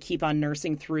just going to keep on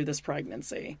nursing through this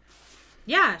pregnancy.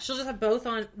 Yeah, she'll just have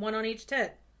one on each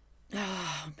tit.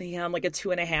 Oh man, like a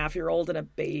 2.5-year-old and a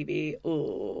baby.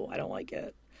 Ooh, I don't like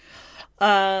it.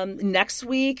 Next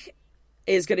week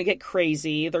is going to get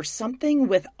crazy. There's something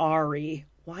with Ari.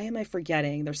 Why am I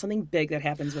forgetting? There's something big that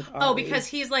happens with Ari. Oh, because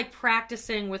he's like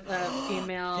practicing with a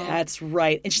female. That's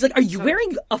right. And she's like, are you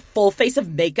wearing a full face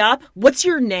of makeup? What's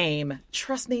your name?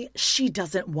 Trust me, she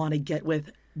doesn't want to get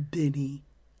with Benny.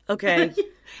 Okay?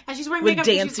 And she's wearing with makeup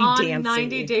because she's on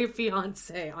 90 Day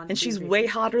Fiancé on And TV. she's way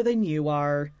hotter than you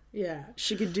are. Yeah.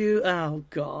 She could do... Oh,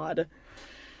 God.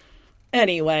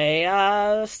 Anyway,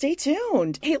 stay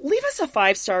tuned. Hey, leave us a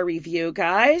 5-star review,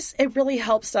 guys. It really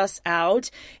helps us out.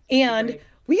 And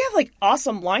we have, like,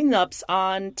 awesome lineups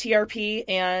on TRP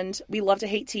and We Love to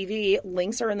Hate TV.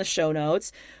 Links are in the show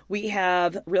notes. We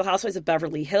have Real Housewives of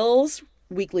Beverly Hills,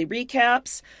 weekly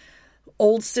recaps,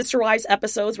 old Sister Wives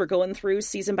episodes. We're going through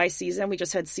season by season. We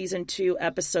just had season 2,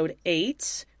 episode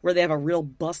 8, where they have a real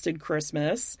busted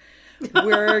Christmas.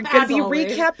 We're going to be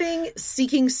recapping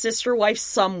Seeking Sister Wife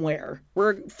Somewhere.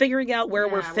 We're figuring out where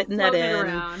we're fitting that in.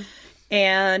 Around.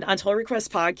 And on Total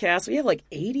Request Podcast, we have like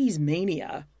 80s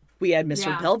mania. We had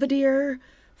Mr. Belvedere,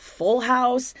 Full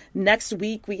House. Next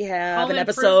week we have an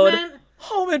episode,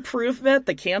 Home Improvement,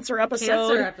 the cancer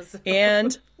episode.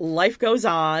 And Life Goes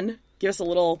On. Give us a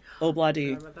little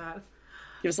obladi.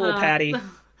 Give us a little patty.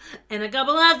 In a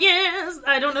couple of years.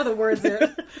 I don't know the words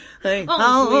there. Hey,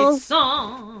 sweet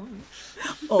song.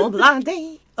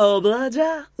 Obladi,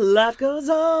 oblada, life goes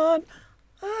on.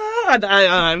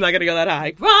 I'm not going to go that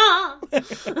high.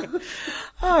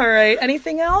 All right.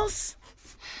 Anything else?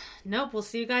 Nope. We'll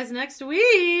see you guys next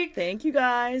week. Thank you,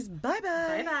 guys.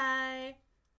 Bye-bye. Bye-bye.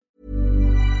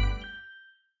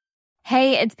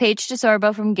 Hey, it's Paige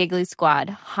DeSorbo from Giggly Squad.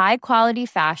 High quality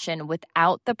fashion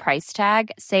without the price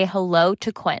tag. Say hello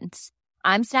to Quince.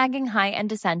 I'm snagging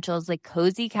high-end essentials like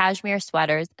cozy cashmere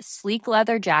sweaters, sleek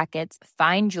leather jackets,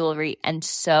 fine jewelry, and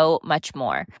so much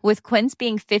more. With Quince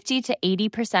being 50 to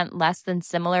 80% less than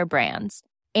similar brands.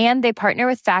 And they partner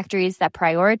with factories that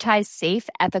prioritize safe,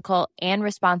 ethical, and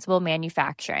responsible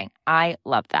manufacturing. I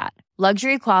love that.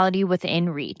 Luxury quality within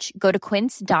reach. Go to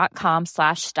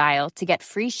quince.com/style to get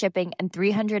free shipping and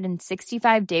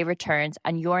 365-day returns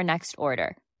on your next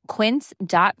order.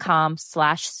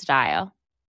 Quince.com/style.